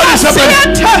name of what is happening?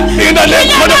 In the name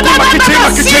of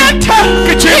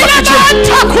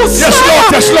yes, Lord,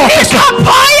 yes, Lord, yes, Lord.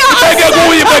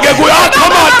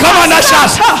 Come on, come on,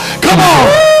 Ashas. Come on.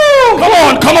 Come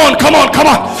on, come on, come on, come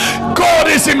on. God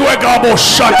is in Wegabo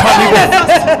Shatanibo.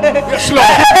 Yes, Lord.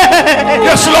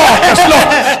 Yes, Lord. Yes, Lord.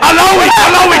 Allow it,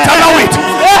 allow it, allow it.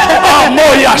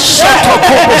 Amoya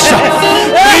Shatokobosa.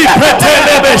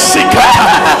 Ipetelebesika.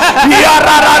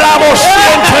 Yarararabo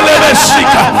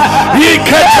Sientelebesika.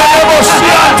 Iketelebo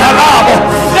Siantalabo.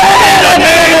 In the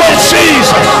name of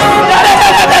Jesus.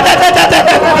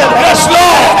 Yes,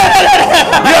 Lord.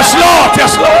 Yes, Lord.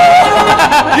 Yes, Lord.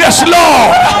 Yes,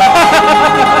 Lord.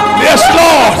 Yes,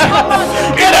 Lord.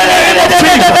 In the name of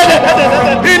Jesus.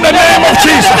 In the name of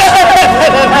Jesus.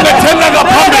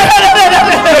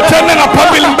 Lethenga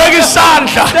phambili ngibeka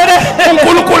isandla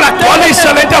uNkulunkulu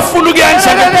agcwalise lento afuna ukuyenza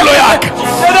ngempilo yakhe.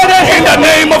 In the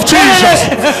name of Jesus.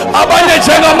 Abanye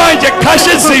njengamanje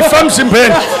khashe izifo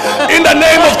emzimbeni. In the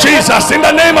name of Jesus. In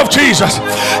the name of Jesus.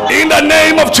 In the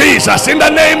name of Jesus. In the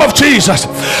name of Jesus.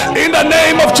 In the name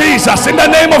of Jesus. In the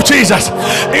name of Jesus.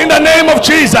 In the name of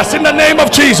Jesus. In the name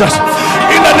of Jesus.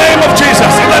 In the name of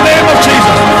Jesus. In the name of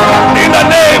Jesus. In the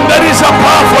name that is a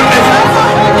powerful name.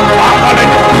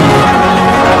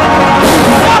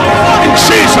 In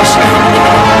Jesus' name.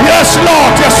 Yes,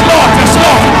 Lord. Yes, Lord. Yes,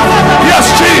 Lord. Yes,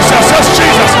 Jesus. Yes,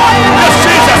 Jesus. Yes,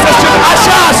 Jesus. Yes, Jesus.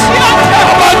 Ashas.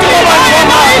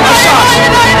 Ashas.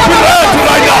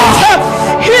 Right now.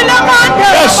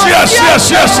 Yes, yes, yes,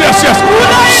 yes, yes, yes.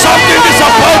 Something is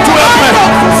about to happen.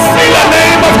 In the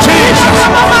name of Jesus.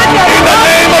 In the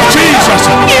name of Jesus.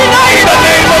 In the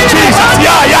name of Jesus.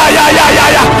 Yeah, yeah, yeah, yeah,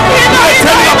 yeah, yeah.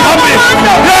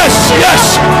 Yes,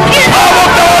 yes. Power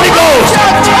of the Holy Ghost.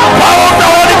 Power of the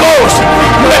Holy Ghost.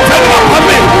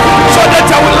 So that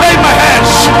I will lay my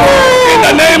hands. In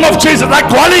the name of Jesus. Like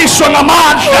Walisha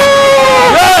Namanda.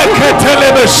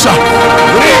 Ketelebesha.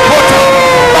 Rikota.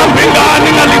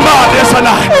 Bambingani ngalimali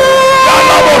esana.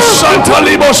 Yalabo Santa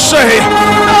Libose.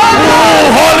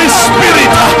 Holy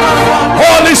Spirit.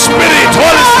 Holy Spirit.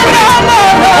 Holy Spirit.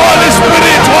 Holy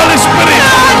Spirit. Holy Spirit.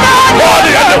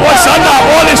 Holy Wasana.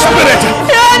 Holy Spirit.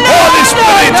 Holy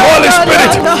Spirit. Holy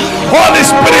Spirit. Holy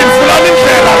Spirit. Fulani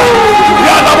Kera.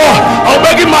 Yalabo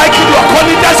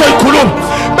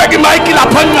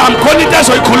lapha ncam khona into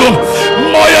ezoyikhuluma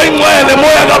moya ingcwele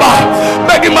moya kaba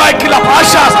beka imic lapha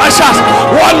ushers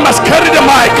one must carry the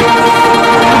mic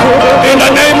in the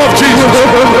name of Jesus.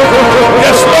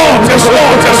 Yes Lord, yes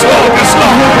Lord, yes Lord, yes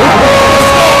Lord.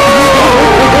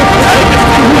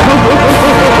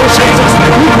 Jesus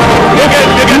name.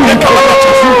 Again, come on,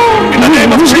 in the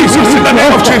name of Jesus, in the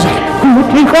name of Jesus.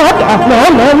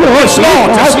 Yes Lord,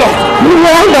 yes Lord.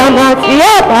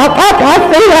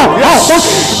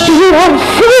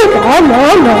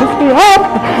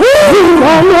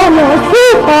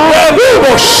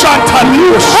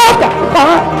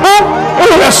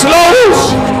 Yes Lord.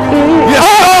 Yes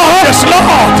Lord, yes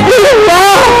Lord.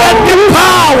 Let the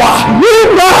power.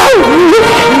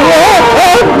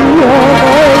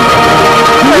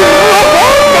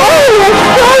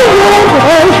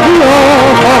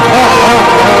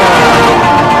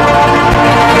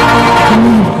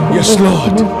 Yes,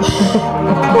 Lord.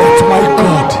 That's my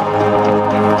God.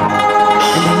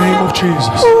 In the name of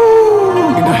Jesus.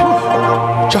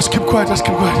 Just keep quiet. Just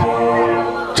keep quiet.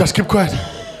 Just keep quiet.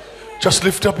 Just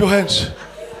lift up your hands.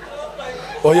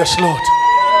 Oh, yes, Lord.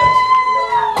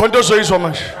 Kondozo izwa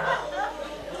manje.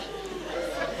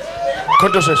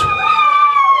 Kondozo izwa.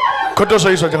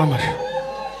 Kondozo izwa njengamanje.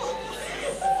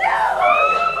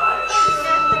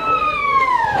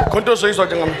 Kondozo izwa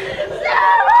njengamanje.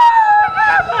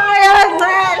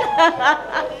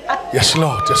 Yes,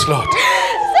 Lord. Yes, Lord.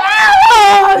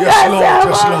 Yes, Lord.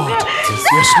 Yes, Lord.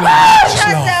 Yes, Lord.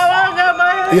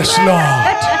 Yes,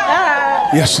 Lord.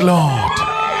 Yes, Lord.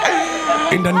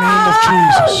 In the name of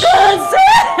Jesus.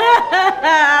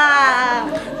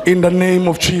 In the name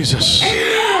of Jesus.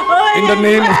 In the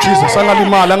name of Jesus.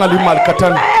 Angalimali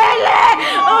Katanda.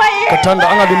 Katanda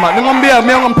angalimali. Ngambia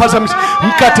mina ngamphazamisa.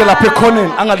 Mkathe lapha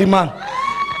ekhoneni angalimali.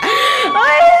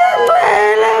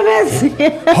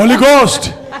 Holy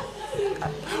Ghost.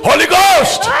 Holy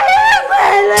Ghost.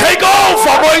 Take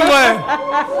over, boy.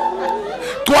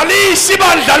 Gwalisa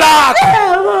ibandla lakho.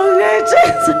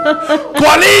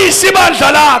 Gwalisa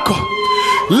ibandla lakho.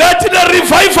 Let the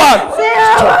revival.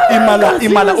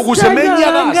 Imala ukuze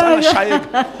menyakaza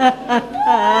angashayeka.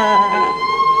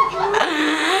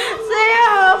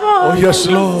 Oh yes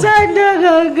Lord.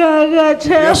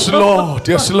 Yes Lord.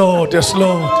 Yes Lord. Yes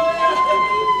Lord.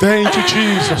 Thank you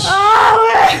Jesus.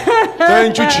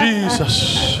 Thank you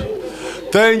Jesus.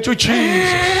 Thank you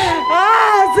Jesus.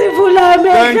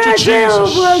 Thank you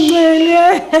Jesus.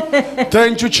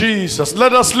 Thank you Jesus.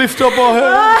 Let us lift up our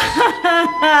hands.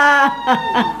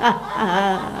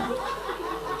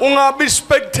 Ungabi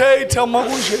spectator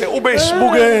makunje ube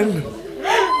sibukela.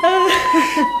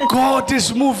 God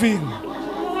is moving.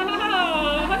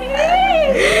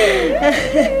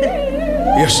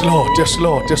 Yes Lord, yes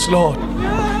Lord, yes Lord.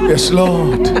 Yes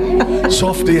Lord.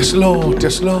 Softly, yes Lord,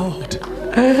 yes Lord.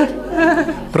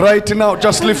 Right now,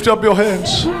 just lift up your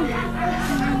hands.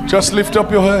 Just lift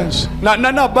up your hands.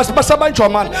 Na basabanjwa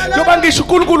man. Njoba ngisho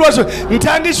uNkulunkulu wazo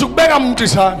ngithanda ukubeka umuntu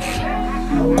isandla.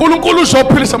 uNkulunkulu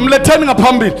uzophilisa mletheni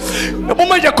ngaphambili.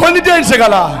 Uma nje khona into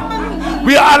eyenzekala.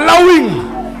 We are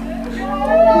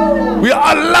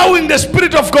allowing the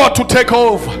Spirit of God to take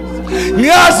over.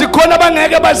 Ngiyazi khona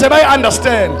bangeke baze bayi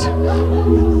understand.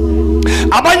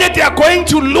 Abanye they are going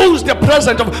to lose the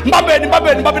presence of Mbabeni.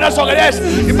 Yes,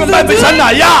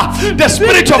 yeah, the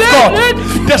Spirit of God.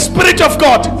 The Spirit of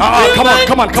God. Come on.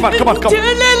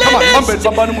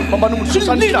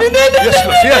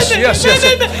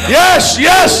 Yes.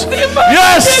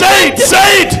 Say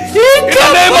it. In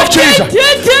the name of Jesus.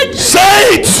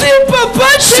 Say it.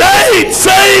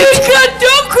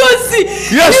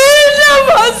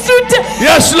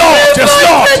 Yes, Lord.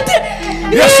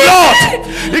 Yes, Lord.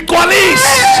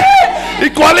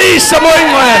 Equalize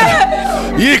moingwe.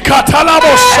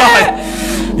 Yikatalabosai.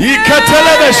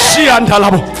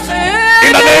 Yikatelebeshiandalabo.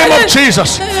 In the name of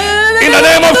Jesus. In the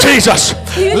name of Jesus.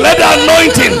 Let the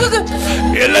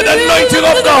anointing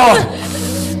of God.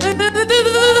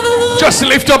 Just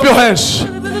lift up your hands.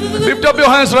 Lift up your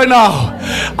hands right now.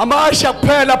 Amasha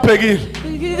pela pegil.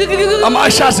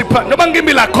 Amasha sipa. No man give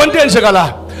me like content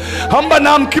segala. Hamba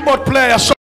nam keyboard player.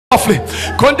 Softly.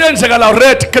 Condense get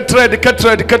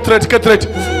ready.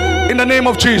 In the name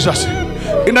of Jesus.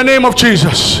 In the name of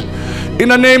Jesus. In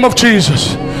the name of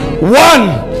Jesus.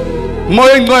 One.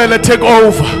 Moyengwele take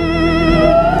over.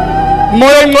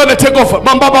 Take over.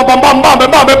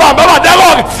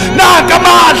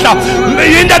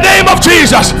 In the name of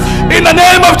Jesus. In the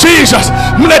name of Jesus.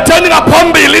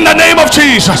 In the name of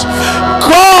Jesus.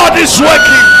 God is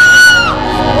working.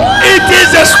 It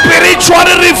is a spiritual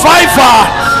revival.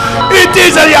 It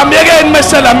is a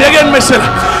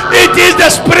It is the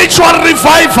spiritual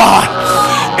revival.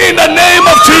 In the name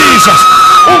of Jesus.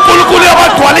 uNkulunkulu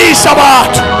uyabagcwalisa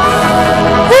abantu.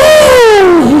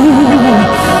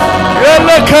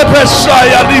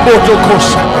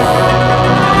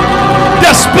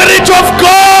 The Spirit of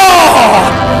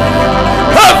God.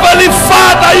 Heavenly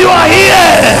Father, you are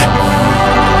here.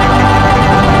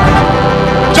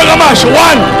 Jagamash,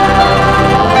 one.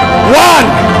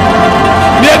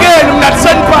 Again, not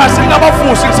send pass in our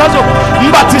force. It's also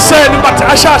Mbatiseni, but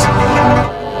Ashas.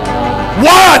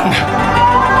 One.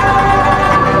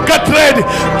 Get ready.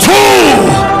 Two.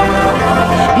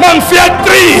 Manfia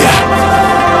three.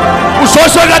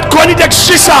 Usozo got Konitek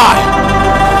Shisai.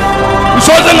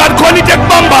 Usozo got Konitek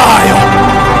Bambayo.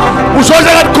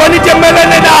 Usozo got Konitek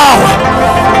Melenau.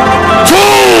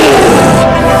 Two.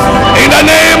 In the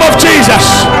name of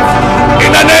Jesus.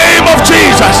 In the name of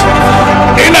Jesus.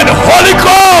 In the Holy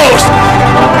Ghost.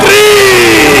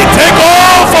 Three. Take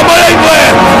over my way.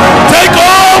 Take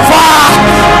over.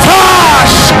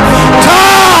 Touch.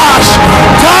 Touch.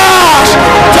 Touch.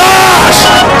 Touch.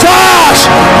 Touch.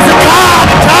 God.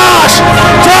 Touch.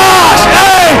 Touch.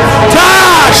 Hey.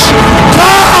 Touch.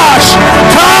 Touch.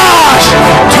 Touch.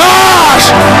 Touch.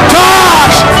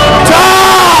 Touch. Touch.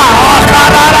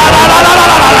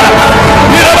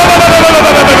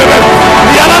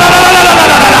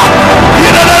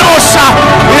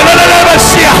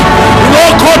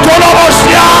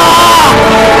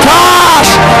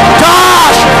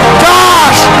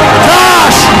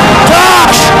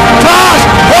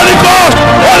 Holy Ghost,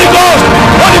 Holy Ghost,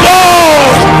 Holy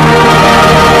Ghost.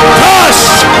 Touch,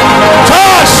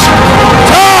 touch,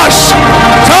 touch,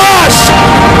 touch,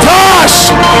 touch,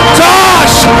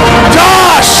 touch,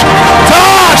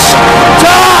 touch,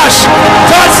 touch,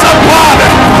 touch somebody,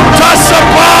 touch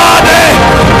somebody,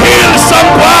 heal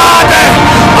somebody,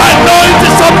 anoint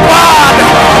somebody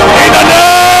in the name.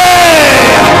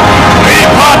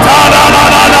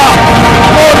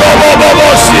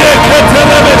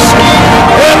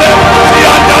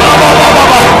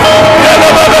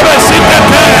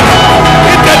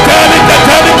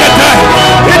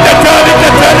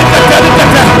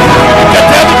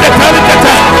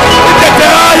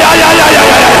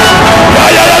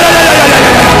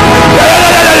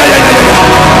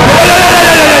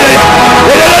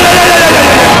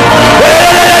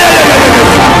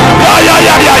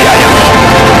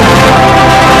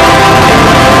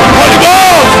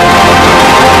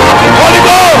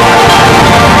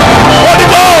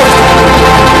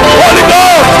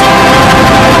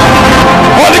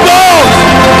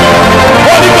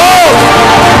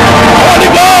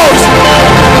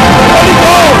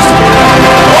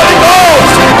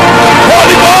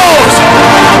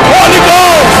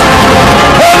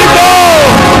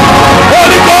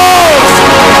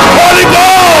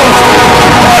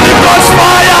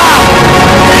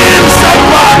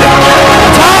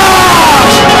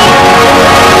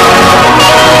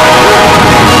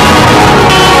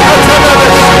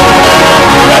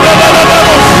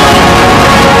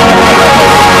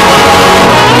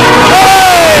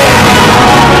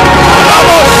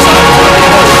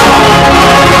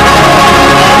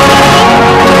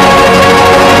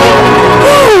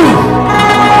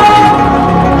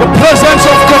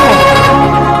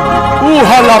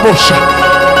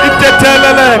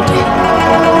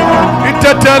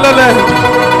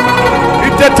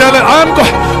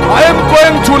 I am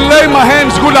going to lay my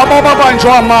hands.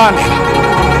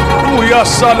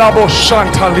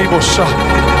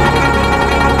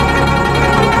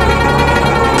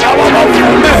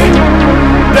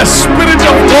 The Spirit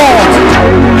of God.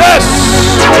 Yes.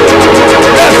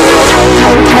 Yes.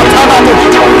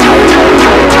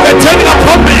 They're turning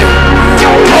upon me.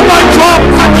 Oh my God.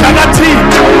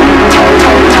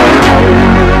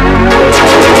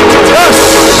 Yes.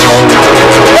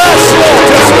 Yes, Lord.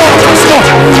 Yes, Lord. Yes, Lord.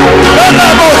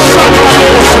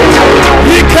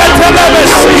 He can't tell me.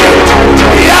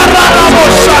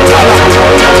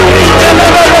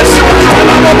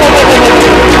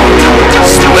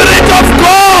 Spirit of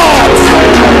God.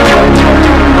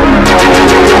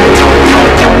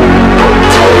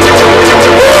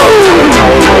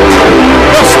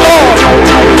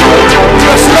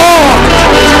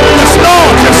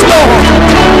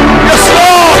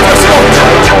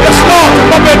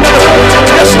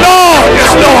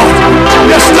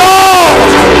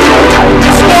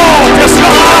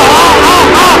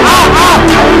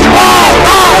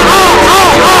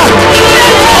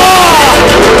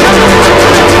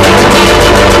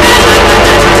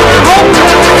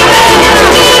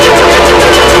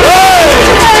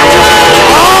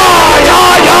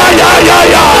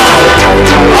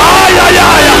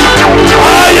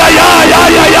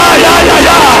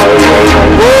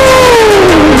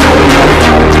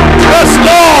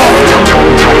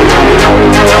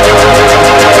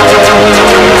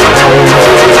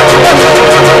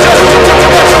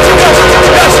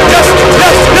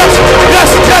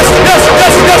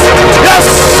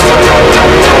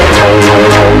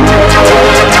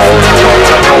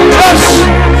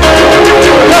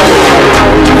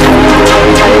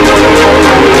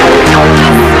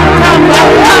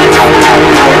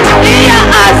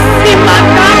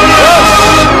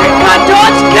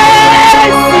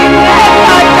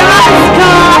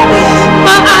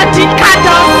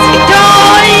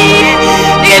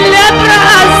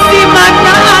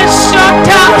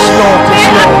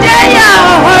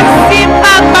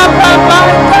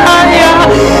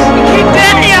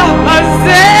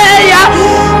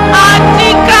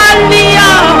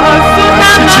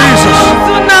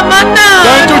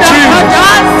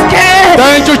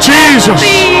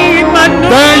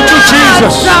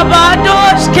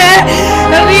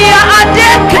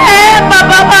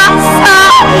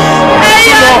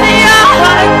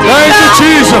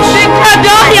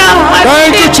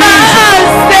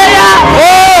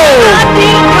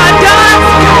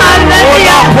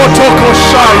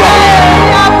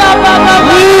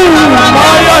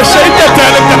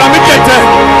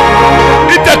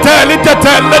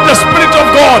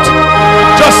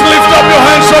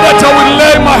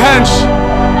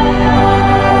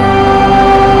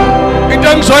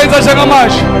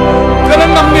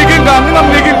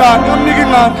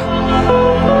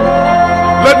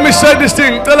 Let me say this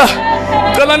thing.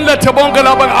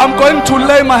 I'm going to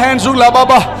lay my hands on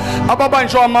Baba. Ababa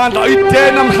ngisho amandla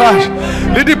i10 namhlanje.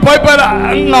 Lithi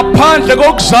iBhayibheli ngaphandle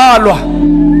kokuzalwa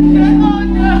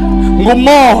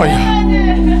ngumoya.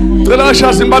 Cela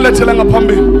ashazi imbalethela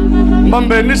ngaphambili.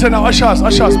 Mbambeni nise na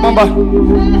ashazi bamba.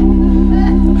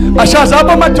 Ashazi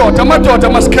amadoda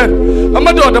masikhele.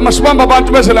 Amadoda masibamba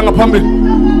abantu bezela ngaphambili.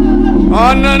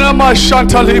 Anana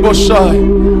mashanta libo sai.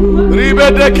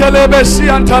 Ribe dekele besi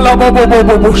antala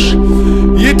bobo bush.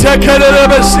 Yitekele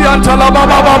besi antala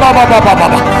baba.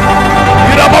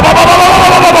 Ira baba.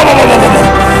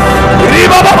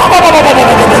 Riba baba.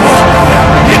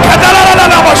 Yikadala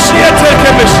na basiete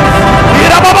kemis.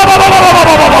 Ira baba.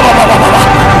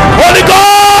 Holy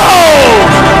Ghost.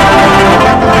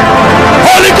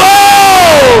 Holy Ghost.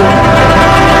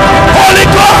 Holy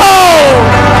Ghost.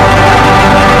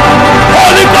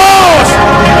 Holy Ghost.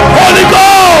 Holy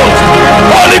Ghost.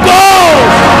 Holy Ghost.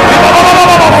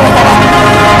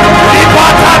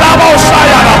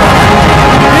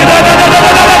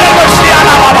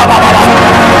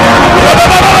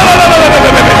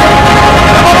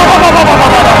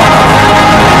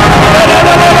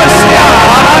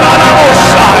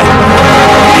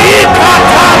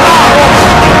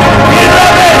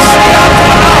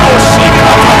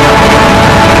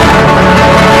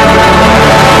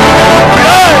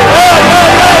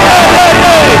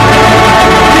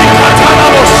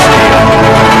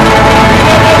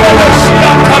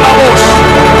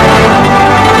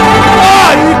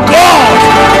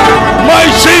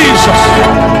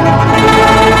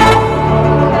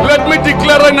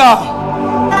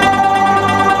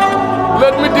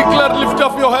 Let me declare, lift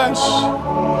up your hands.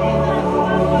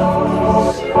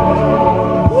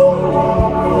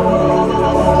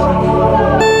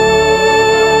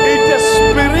 It's a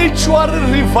spiritual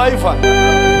revival.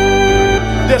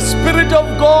 The Spirit of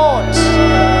God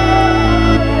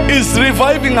is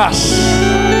reviving us.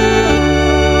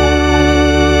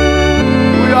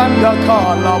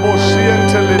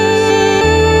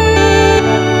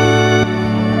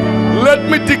 Let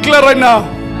me declare right now.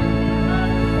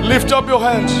 Lift up your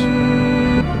hands.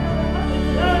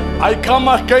 I come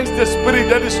against the spirit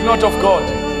that is not of God.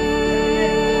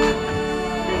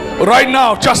 Right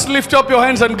now, just lift up your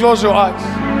hands and close your eyes.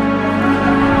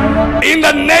 In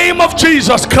the name of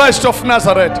Jesus Christ of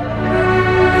Nazareth.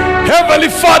 Heavenly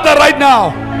Father, right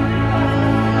now,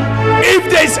 if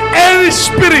there is any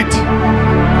spirit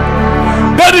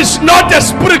that is not the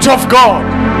Spirit of God,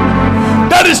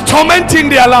 that is tormenting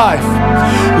their life,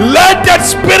 let that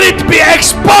spirit be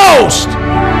exposed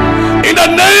in the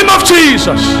name of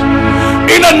Jesus.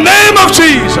 In the name of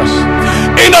Jesus.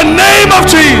 In the name of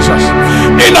Jesus.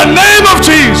 In the name of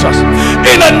Jesus.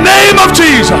 In the name of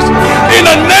Jesus. In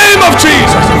the name of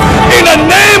Jesus. In the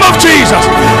name of Jesus.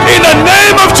 In the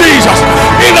name of Jesus.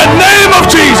 In the name of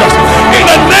Jesus. In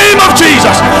the name of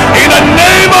Jesus. In the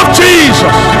name of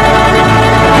Jesus.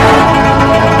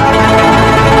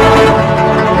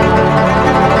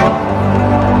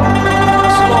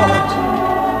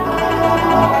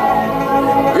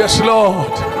 Yes,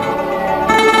 Lord.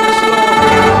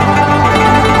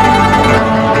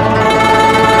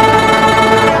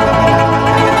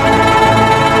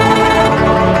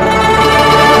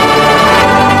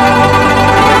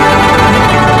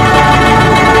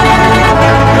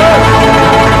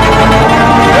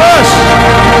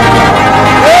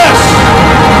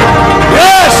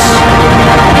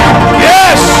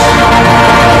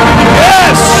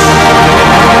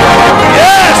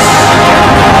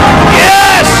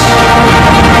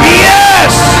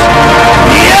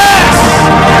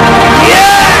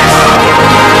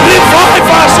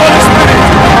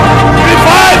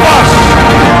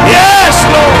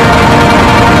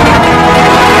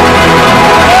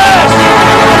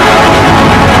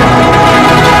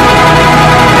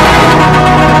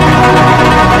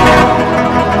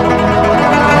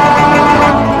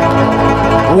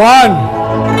 One,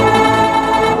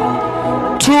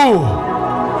 two,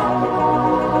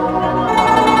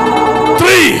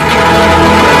 three.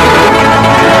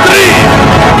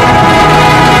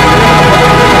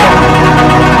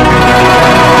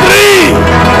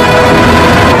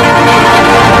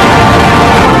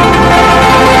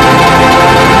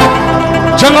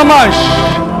 Jangamash.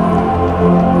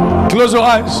 Close your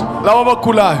eyes.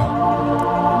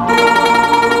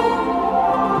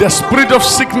 The spirit of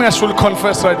sickness will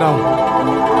confess right now.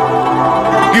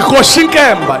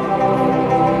 Ngikhoshikemba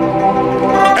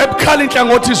ebukhali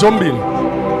inhlangothi zombili.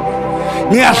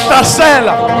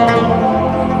 Ngiyahlasela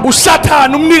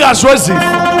uSathane umnikazi wezifo.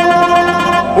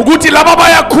 ukuthi laba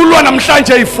bayakhulwa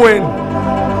namhlanje efweni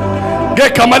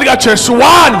ngegama lika Jesu. 1,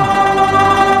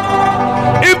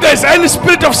 if there's any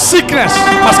spirit of sickness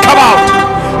must come out.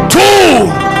 2,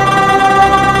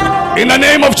 in the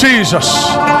name of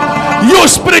Jesus. You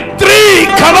spirit. 3,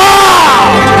 come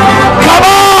on, come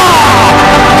on,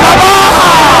 come on,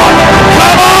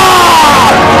 come on,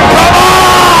 come on,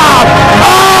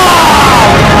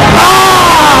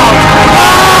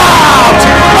 out,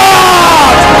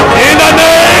 in the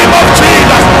name of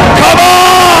Jesus. Come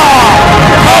on,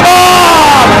 come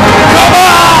on, come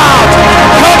on,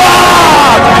 come on,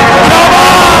 come on,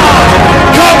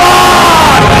 come on.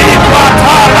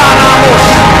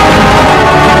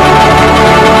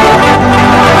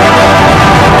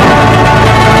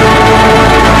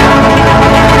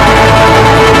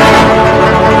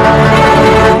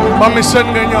 Mami, send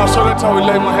me now, so that's how we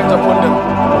lay my hands upon them.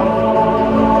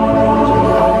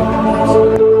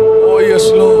 Oh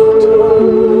yes, Lord.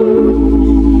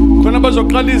 Khona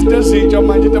bazoqala izinto ezintsha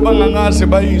manje abangangaze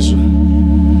bayizwe.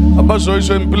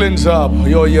 Abazoyizwa empilweni zabo.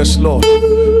 Yo yes, Lord.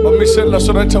 Mami, send us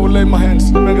so that's how we lay my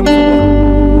hands. Make them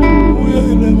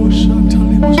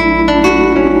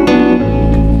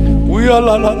we are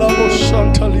la la la bo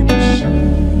shantalibus.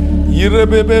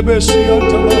 Yirebebebe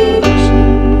siyantalabus.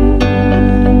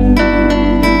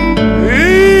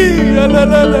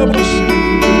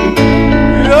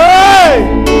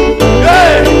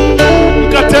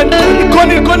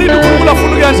 Koni ukula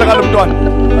funa uyenza ngalo mntwana.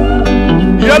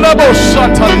 Yalabo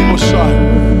shatali mosha.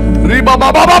 Riba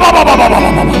baba baba baba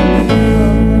baba.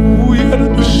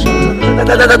 Uyalabo shatali.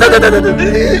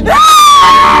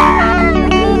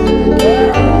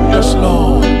 Yes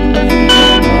Lord.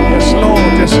 Yes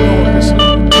Lord. Yes Lord. Yes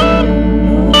Lord.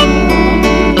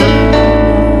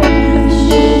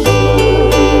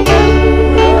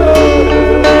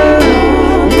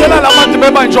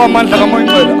 Bebanjwa amandla kamoya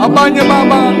ingcwele abanye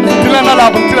mama ngithilana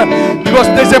lapho ngithilana because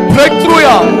there's a breakthrough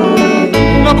ya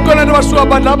ungabukhona nabasuka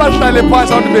abandla abahlale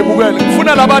phansi abantu bebukele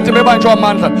ngifuna labantu bebanjwa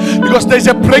amandla because there's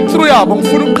a breakthrough yabo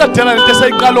ngifuna ukuqedela lento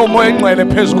eseyiqala umoya engcwele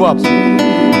phezulu kwabo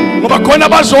ngoba khona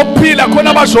bazophila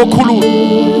khona bazokhulula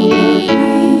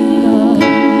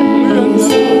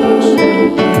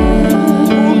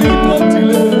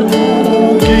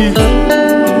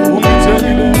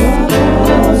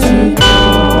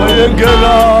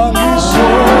Ngela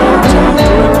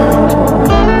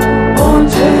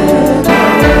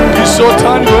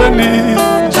ngisothandweni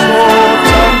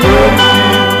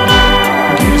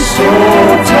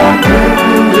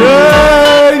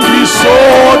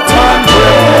ngisothandweni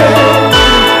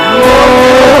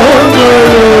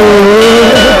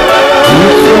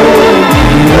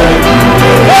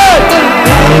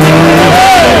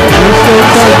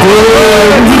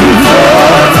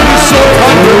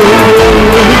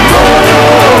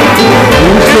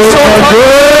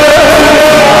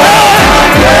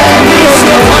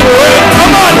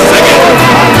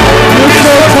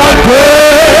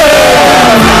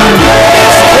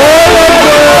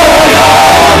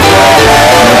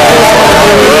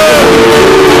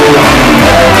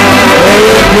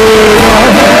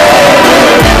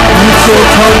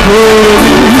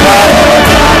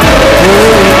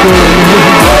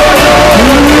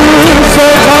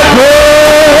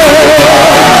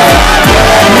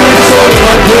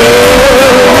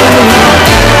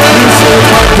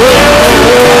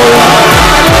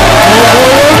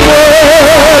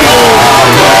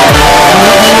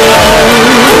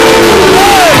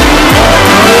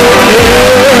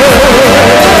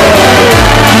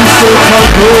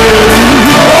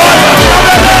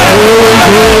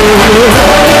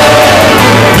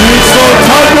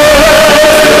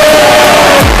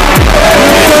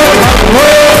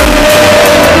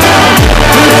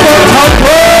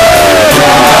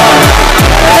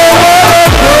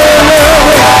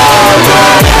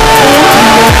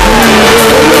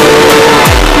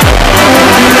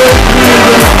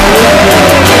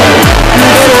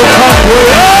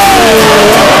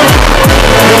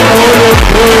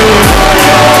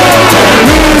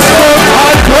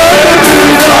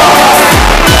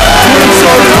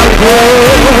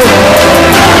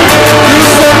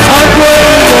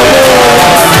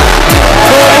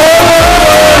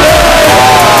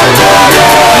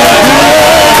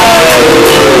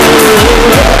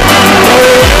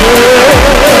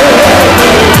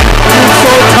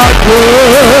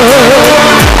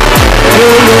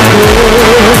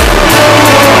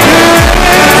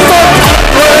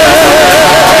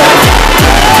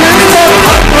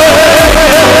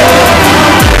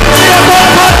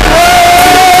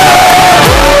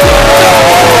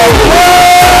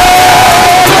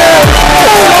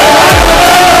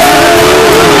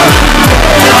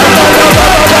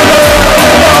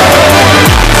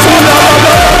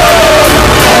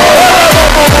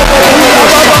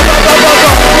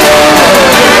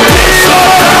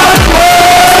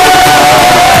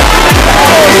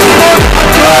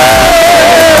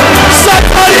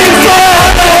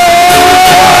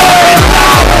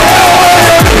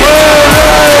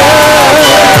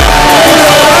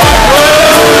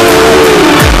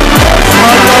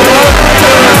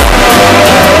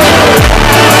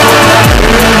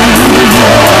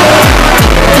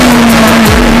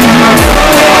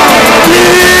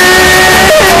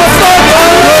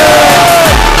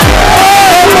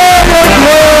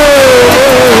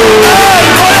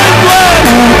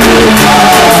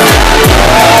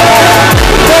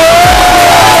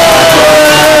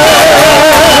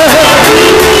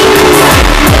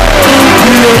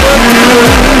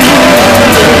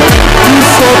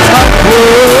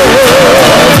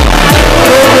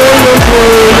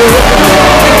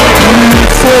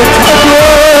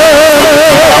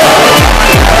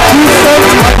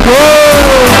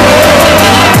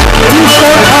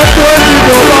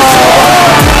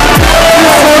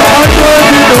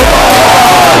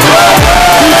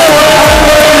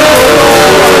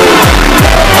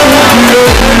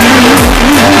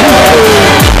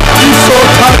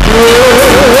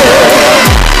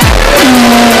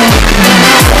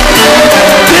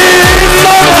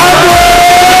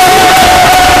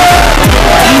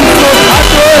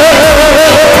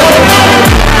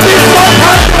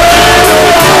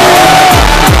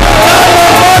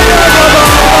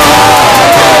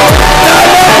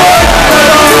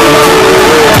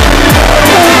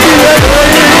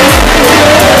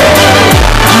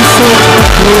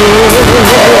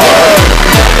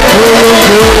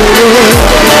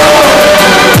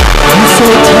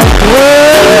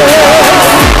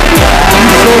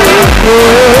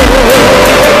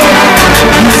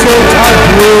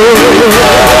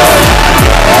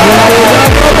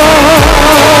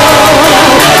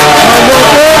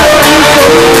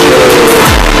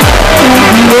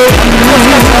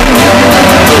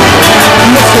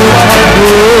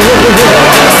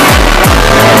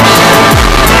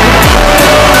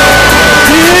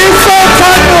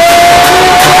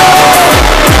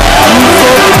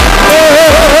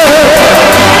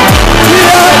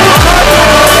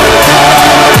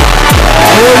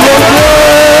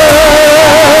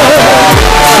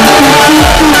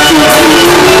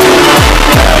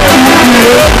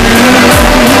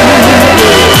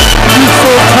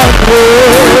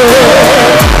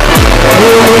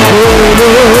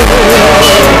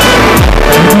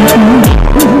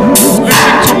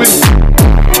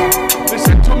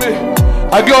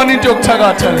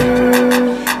iyaqathakatha le.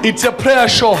 It's a prayer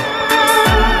show.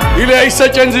 Ile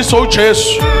isetshenziswa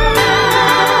uJesu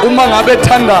uma ngabe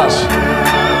thandaza.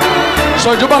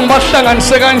 So njengoba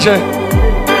ngibahlanganise kanje,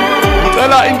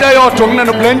 ngicela into eyodwa mina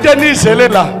nokulento enizele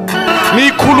la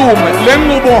nikhulume. Le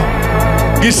ngubo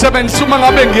ngisebenzisa uma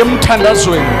ngabe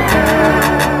ngiyemthandazweni.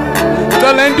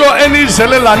 Lento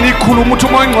enizelela nikhuluma ukuthi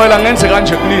umoya ngcwele ngenze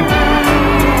kanje kunini.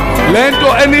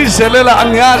 Lento enizelela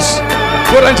angiyazi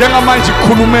kodwa njengamanje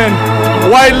khulumeni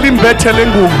wayilimbethe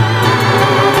lengubo.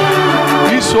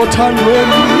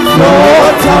 Isothandweni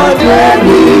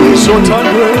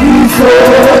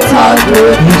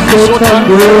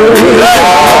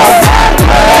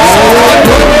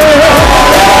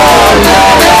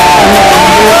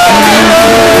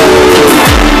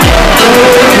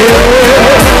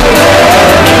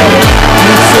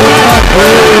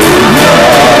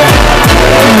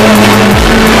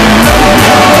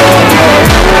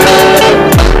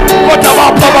kodwa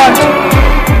bapha abantu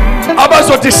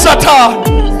abazothi Satan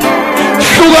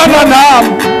hlukana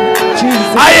nami.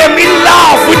 I am in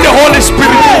love with the Holy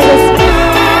Spirit.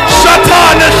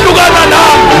 Satan hlukana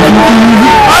nami.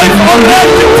 I've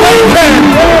already waited.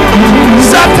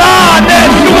 Satan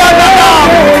hlukana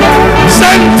nami.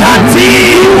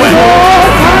 Sentatiwe.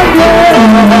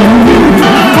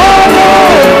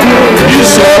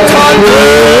 Isothandwe.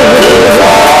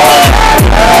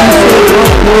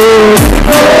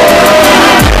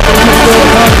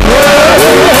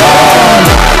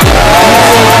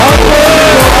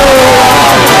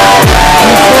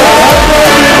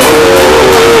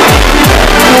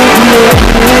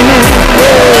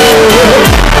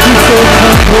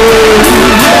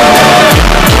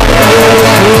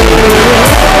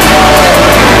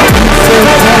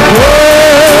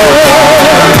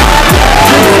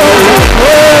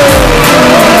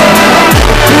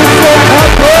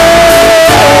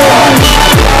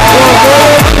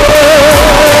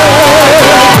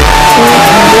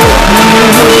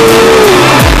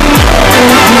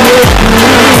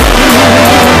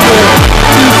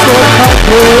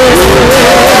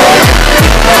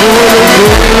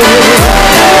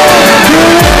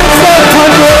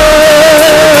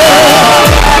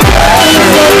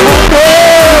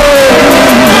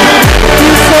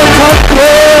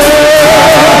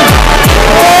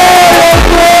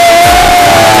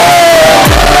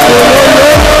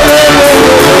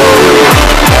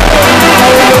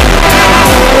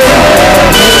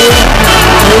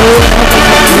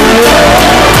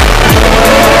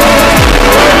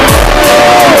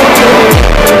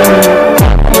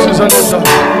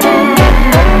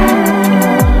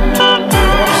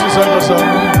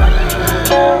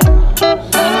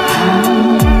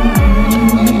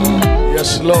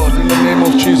 Yes, Lord, in the name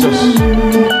of Jesus.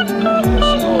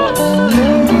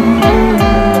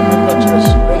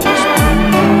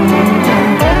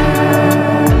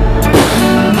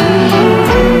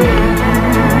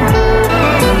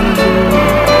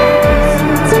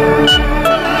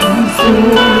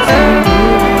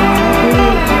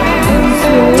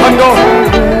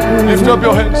 Lift up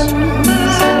your hands.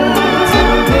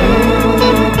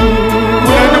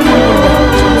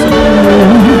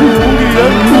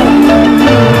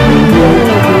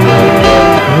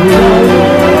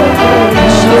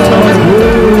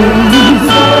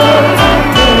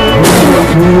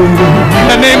 In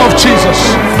the name of Jesus.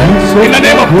 In the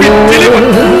name of deliver.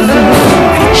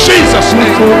 In Jesus'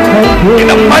 name. In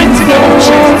the mighty name of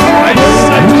Jesus. I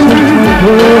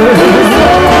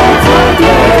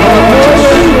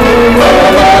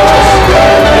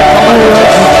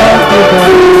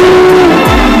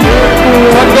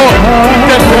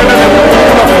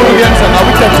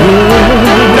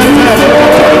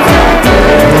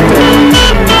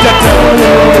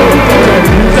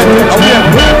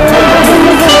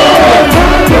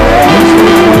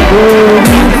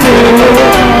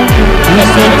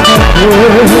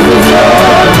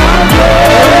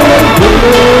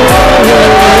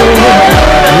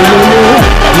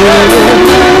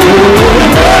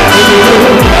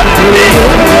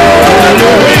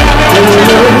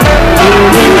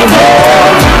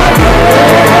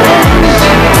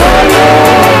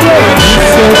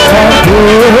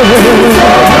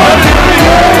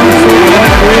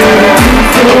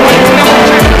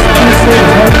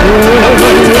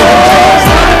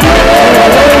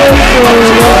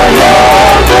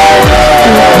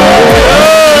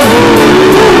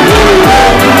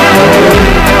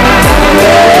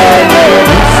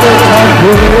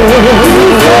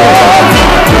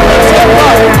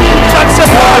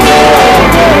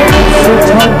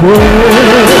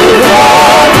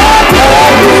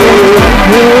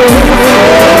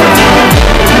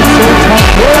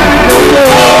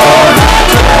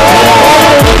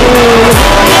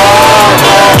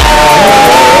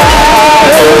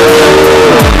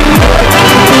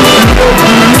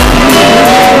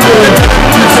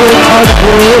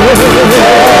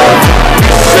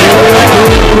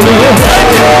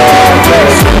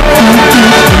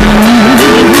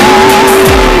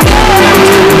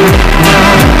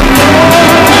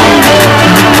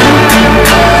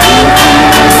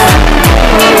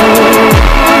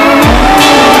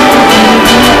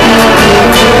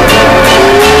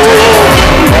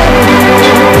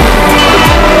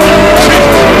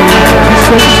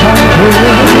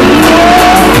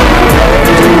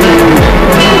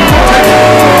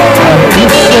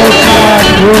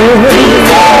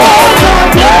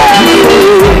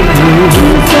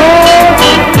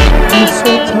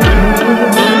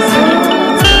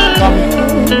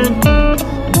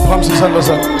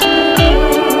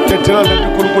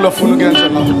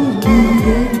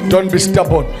Don't be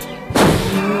stubborn.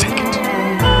 Take it.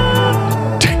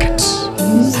 Take it.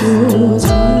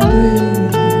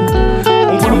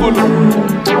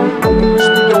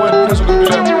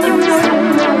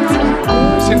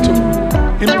 Listen to me.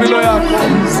 Impilo yakho.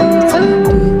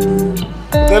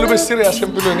 They'll be serious.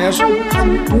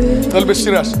 They'll be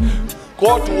serious.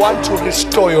 God wants to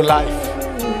restore your life.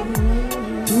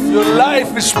 Your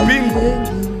life is being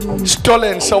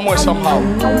stolen somewhere, somehow.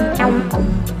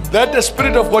 That the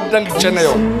Spirit of God done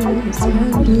general.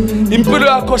 Impilo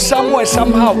yako somewhere,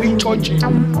 somehow in church.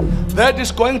 That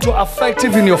is going to affect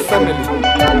even your family.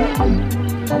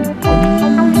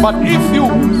 But if you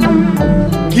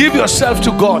give yourself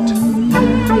to God,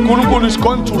 God is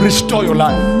going to restore your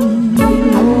life.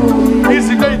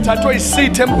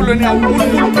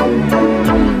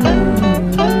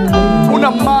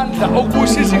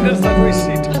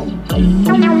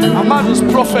 Amados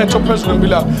prophet or president,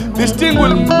 this thing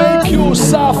will make you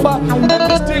suffer and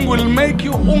this thing will make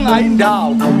you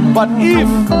down. But if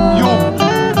you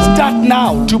start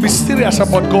now to be serious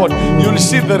about God, you'll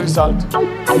see the result.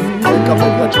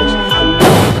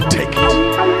 Take it.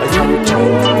 I give it to you.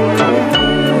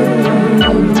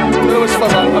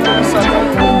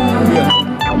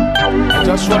 I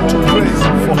just want to praise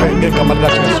for her.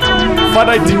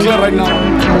 Father, I declare right now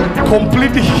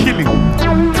complete healing.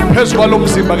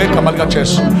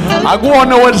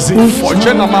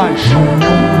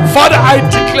 Father, I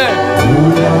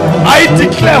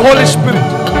declare, Holy Spirit,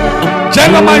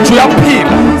 in the mighty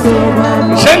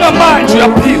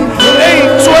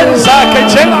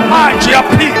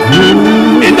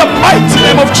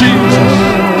name of Jesus.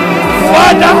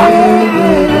 Father,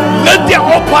 let their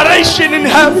operation in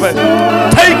heaven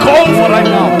take over right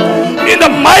now. In the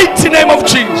mighty name of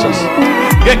Jesus.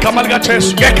 Be the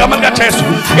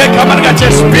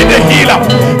healer.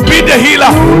 Be the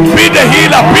healer. Be the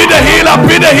healer. Be the healer.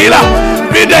 Be the healer.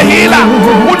 Be the healer.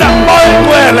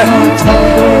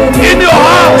 In your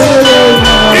house,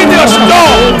 in your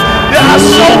store, there are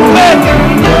so many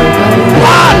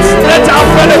parts that are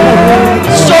available.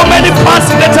 So many parts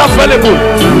that are available.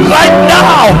 Right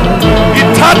now, it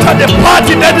entered the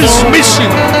party that is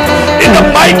missing. In the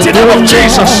mighty name of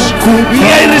Jesus,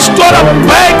 may I restore a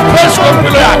bank person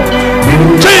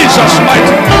in Jesus'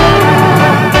 mighty name.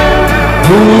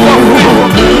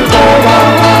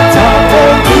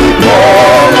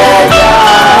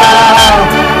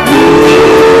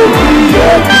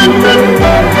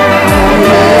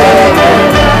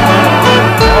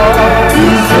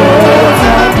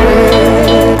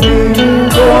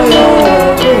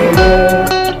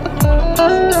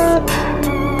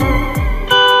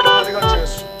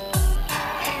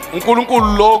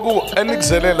 uNkulunkulu lokhu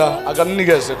enikuzelela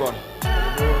akanikeze kona.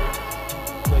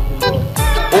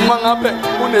 Uma ngabe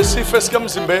unesifo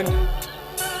esikamzimbeni,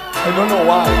 I don't know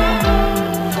why,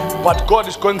 but God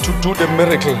is going to do the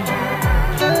miracle.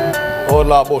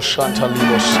 Ola bo shanta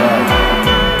libo sai.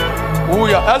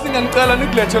 Uya azingicela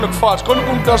nikulethele kufast khona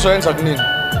umuntu azoyenza kunini.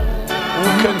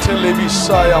 Ukentele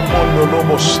bisaya mondo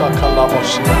lobo shaka labo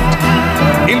shanta.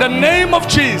 In the name of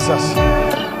Jesus,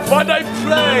 Father, I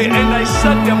pray and I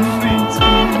set them free.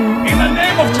 In the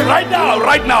name of Jesus, right now,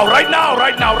 right now, right now,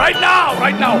 right now, right now,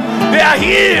 right now. They are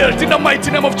healed in the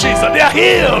mighty name of Jesus. They are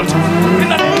healed in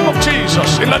the name of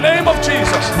Jesus. In the name of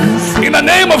Jesus. In the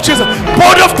name of Jesus.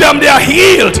 Both of them, they are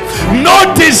healed.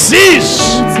 No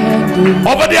disease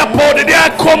over their body. They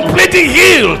are completely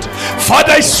healed.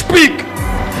 Father, I speak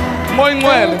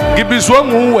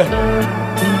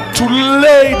to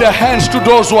lay the hands to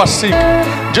those who are sick.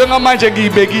 Njengamanje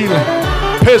ngiyibekile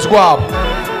phezu kwabo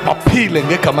baphile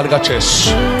ngegama lika Jesu.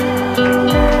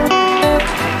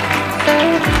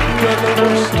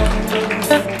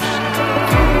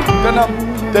 Then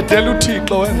dedela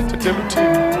uThixo wena, dedela uThixo.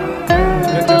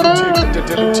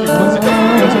 Dedela uThixo.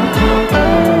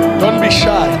 Don't be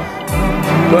shy.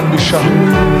 Don't be shy.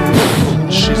 In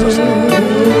Jesus' name.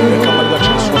 Ngegama lika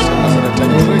Jesu waseNazaretha I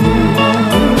pray.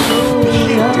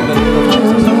 In the name of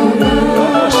Jesus.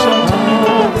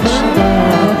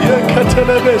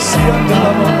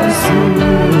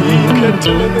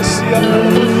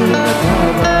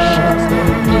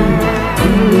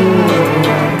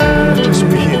 Just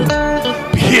be healed.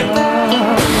 Be healed.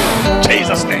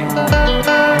 Jesus' name. I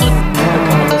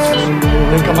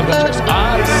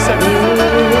said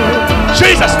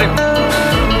Jesus' name.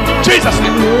 Jesus'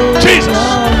 name. Jesus.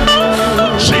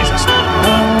 Jesus' name.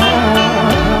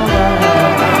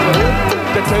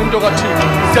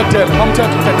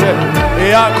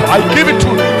 I give it to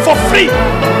you for free in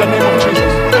the name of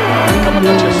Jesus.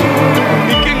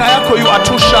 You are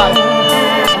too shy.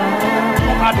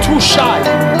 shy.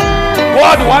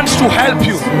 God wants to help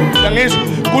you.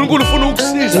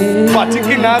 But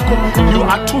you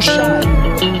are too shy.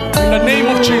 In the name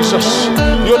of Jesus,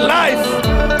 your life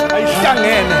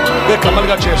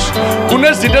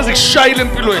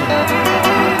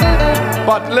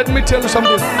but let me tell you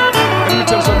something.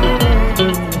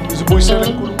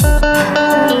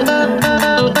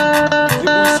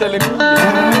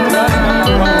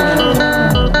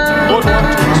 God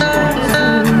wants to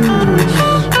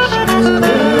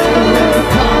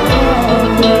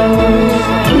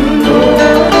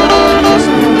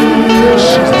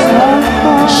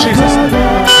Jesus'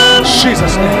 name, in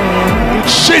Jesus' name, in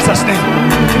Jesus' name,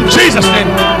 in Jesus'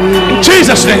 name, in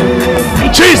Jesus' name,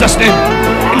 in Jesus' name,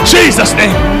 in Jesus'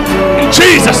 name, in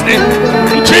Jesus' name,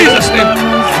 in Jesus' name,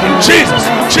 in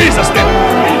Jesus' name,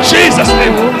 in Jesus' name,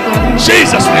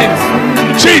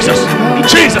 in Jesus' name, in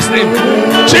Jesus' name,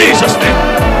 in Jesus' name,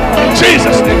 in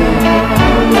Jesus' name.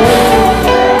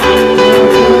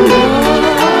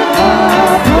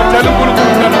 Tell him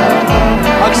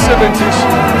Acts 17.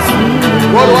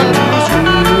 God wants to use you.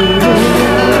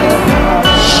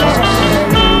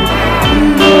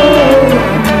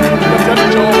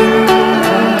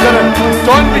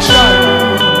 Don't be shy.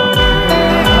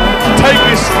 Take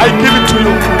this, I give it to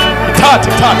you. Tat.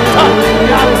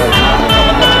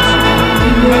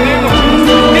 In the name of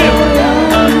Jesus.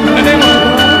 In the name of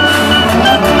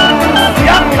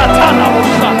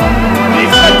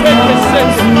in the name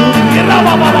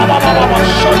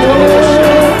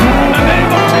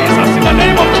of Jesus.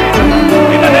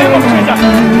 In the name of Jesus.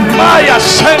 Maya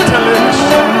Shantalis.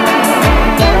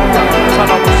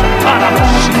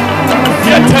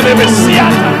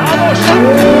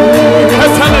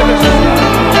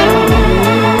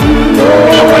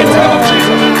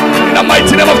 In the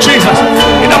mighty name of Jesus.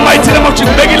 In the mighty name of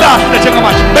Jesus. Beg it laugh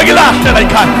that I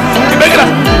can. Beg it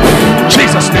laugh.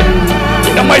 Jesus' name.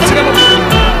 In the mighty name of Jesus.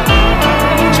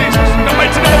 In the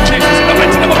mighty name of Jesus. In the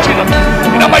mighty name of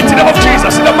Jesus. In the mighty name of Jesus.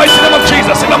 In the mighty name of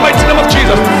Jesus. In the mighty name of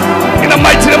Jesus. In the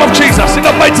mighty name of Jesus. In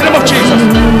the mighty name of Jesus.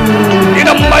 In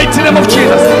the mighty name of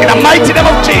Jesus. In the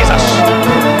mighty name of Jesus.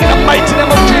 In the mighty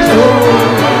name of Jesus.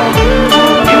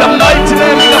 In the mighty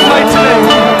name. In the mighty name.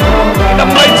 In the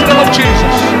mighty name of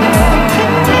Jesus.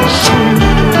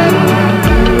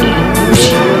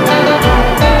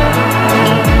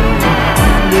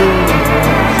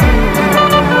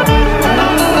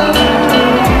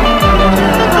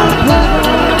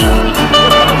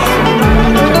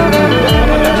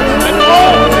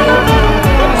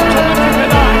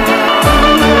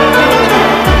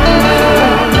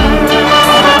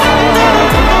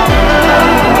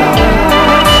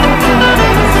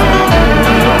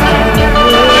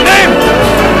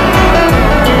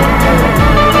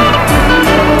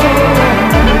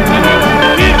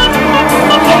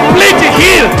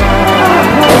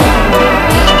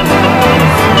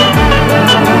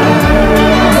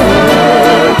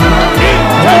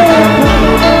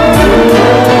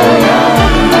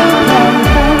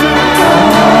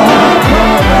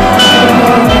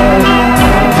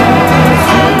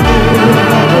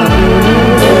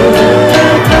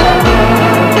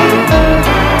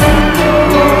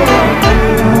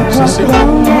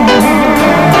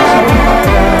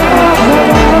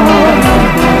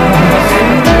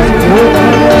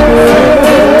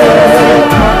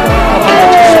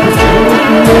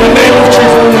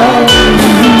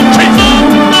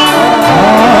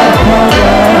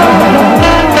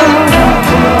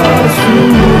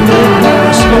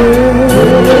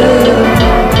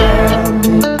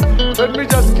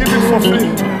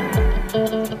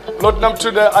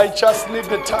 Today, I just need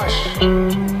the touch.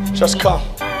 Just come.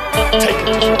 Take it.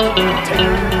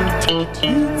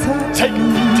 Take it.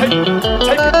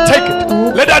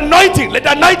 Let the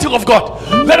anointing of God.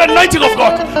 Let the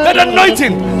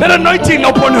anointing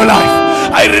upon your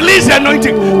life. I release the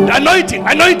anointing,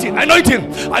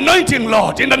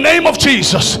 Lord, in the name of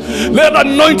Jesus. Let the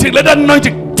anointing,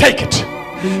 take it.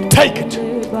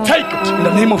 In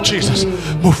the name of Jesus.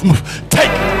 Move.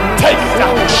 Take it.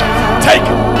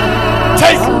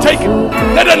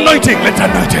 Let the anointing.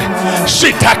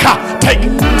 Shitaka. Take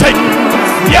it.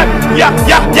 Yeah.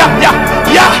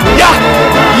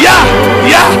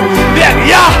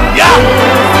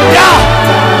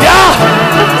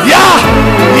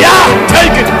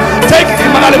 Take it.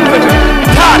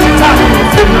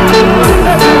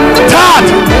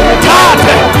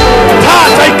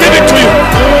 I give it to you.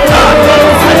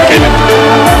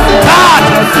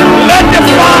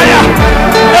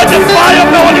 Let the fire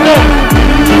of the Holy Ghost.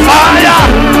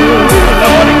 Fire of the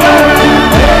Holy Ghost.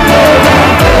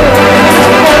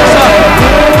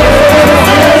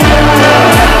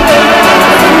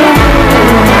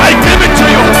 I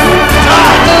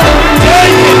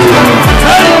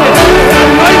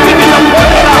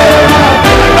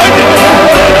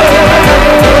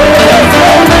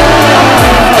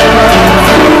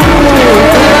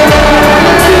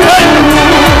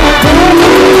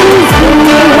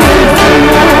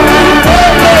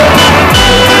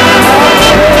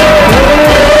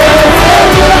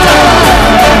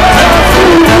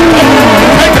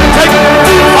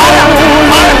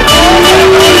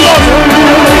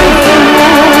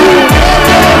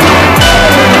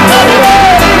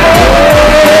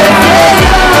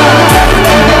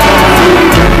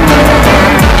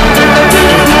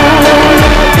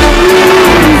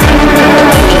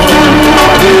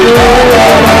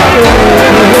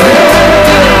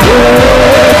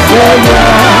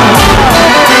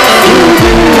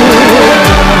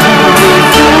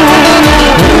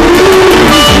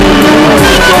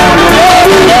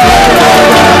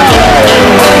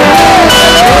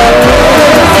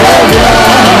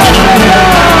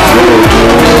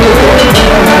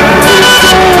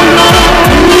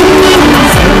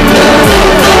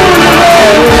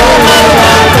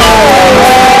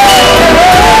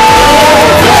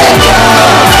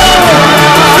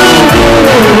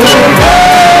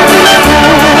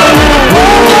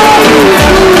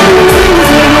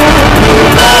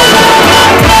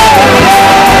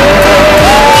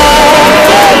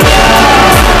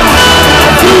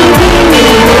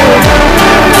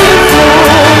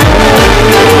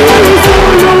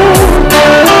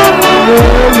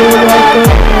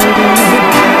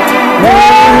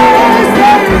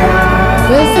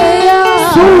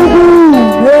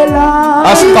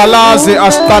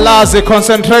Asqalazi,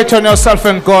 concentrate on yourself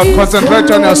and God.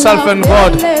 Concentrate on yourself and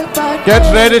God.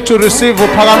 Get ready to receive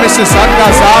uphakamisa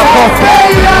izandla zakho.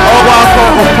 Okwakho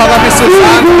uphakamisa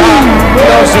izandla.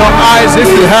 Close your eyes if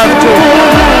you have to.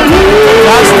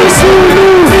 Just receive.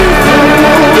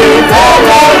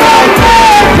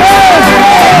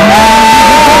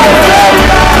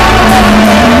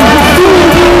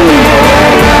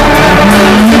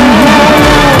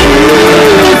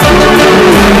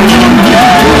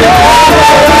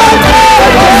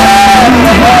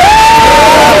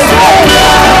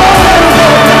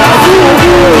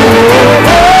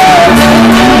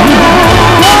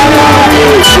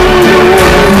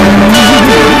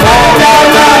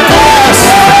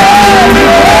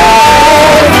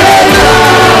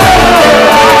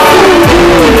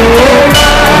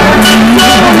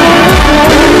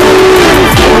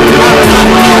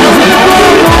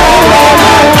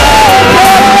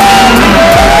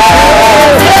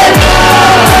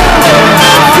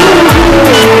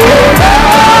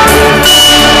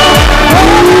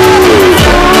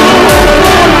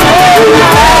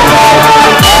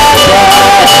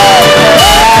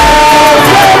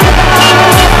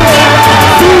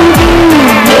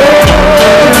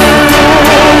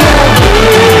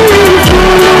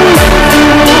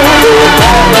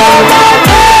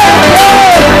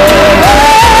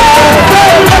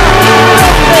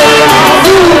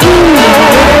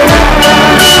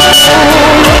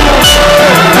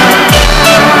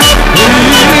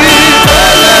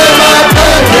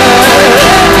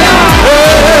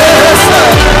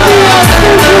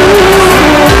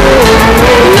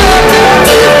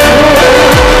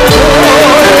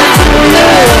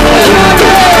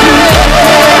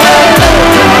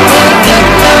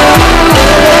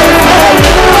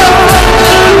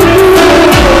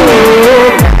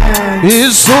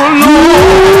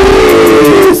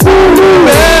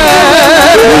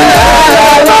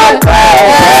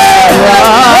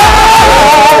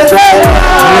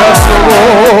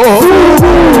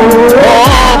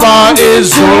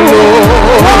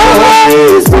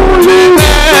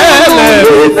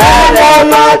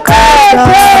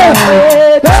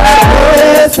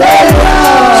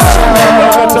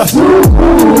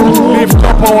 Lift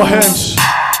up our hands.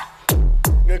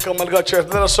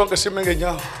 Let us song a.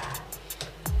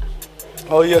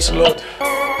 Oh yes, Lord.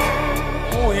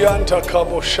 Uyanta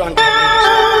kabo shanta.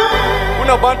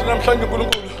 Unabantu namhlanje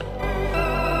uNkulunkulu.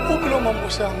 Upilo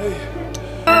mamosana hey.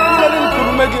 Ulale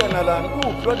ngikhuluma kuyena lana.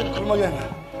 Ulale ngikhuluma kuyena.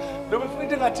 Lobe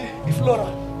mfike ngathi iFlora.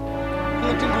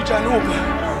 Ngathi ngujani upha.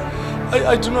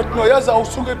 I do not know. Yaza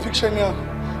awusuke epicture yakho.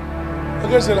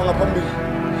 Akezela ngaphambili.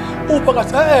 Upha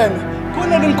kathi yena.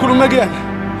 Kulale ngikhuluma kuyena.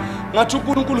 Ngathi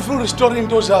uNkulunkulu ufuna restore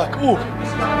into zakhe. Upha.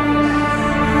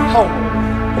 How?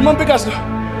 Umampikazi lo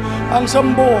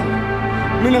angisambona.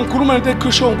 Mina ngikhuluma into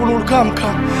ekhisho uNkulunkulu come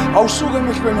awusuke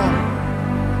emehlweni nami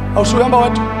awusuke hamba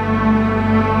wathi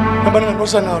hamba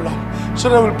nganosa nawo la so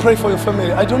that I will pray for your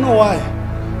family. I don't know why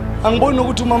angiboni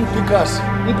ukuthi umampikazi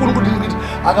uNkulunkulu ngithi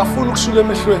akafuni ukusuka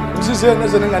emehlweni ngizizene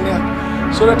ezene ngane yakhe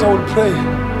so that I will pray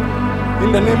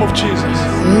in the name of Jesus.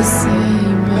 In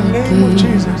the name of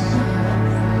Jesus.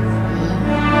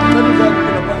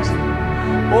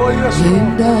 Oh yes,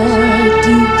 Lord.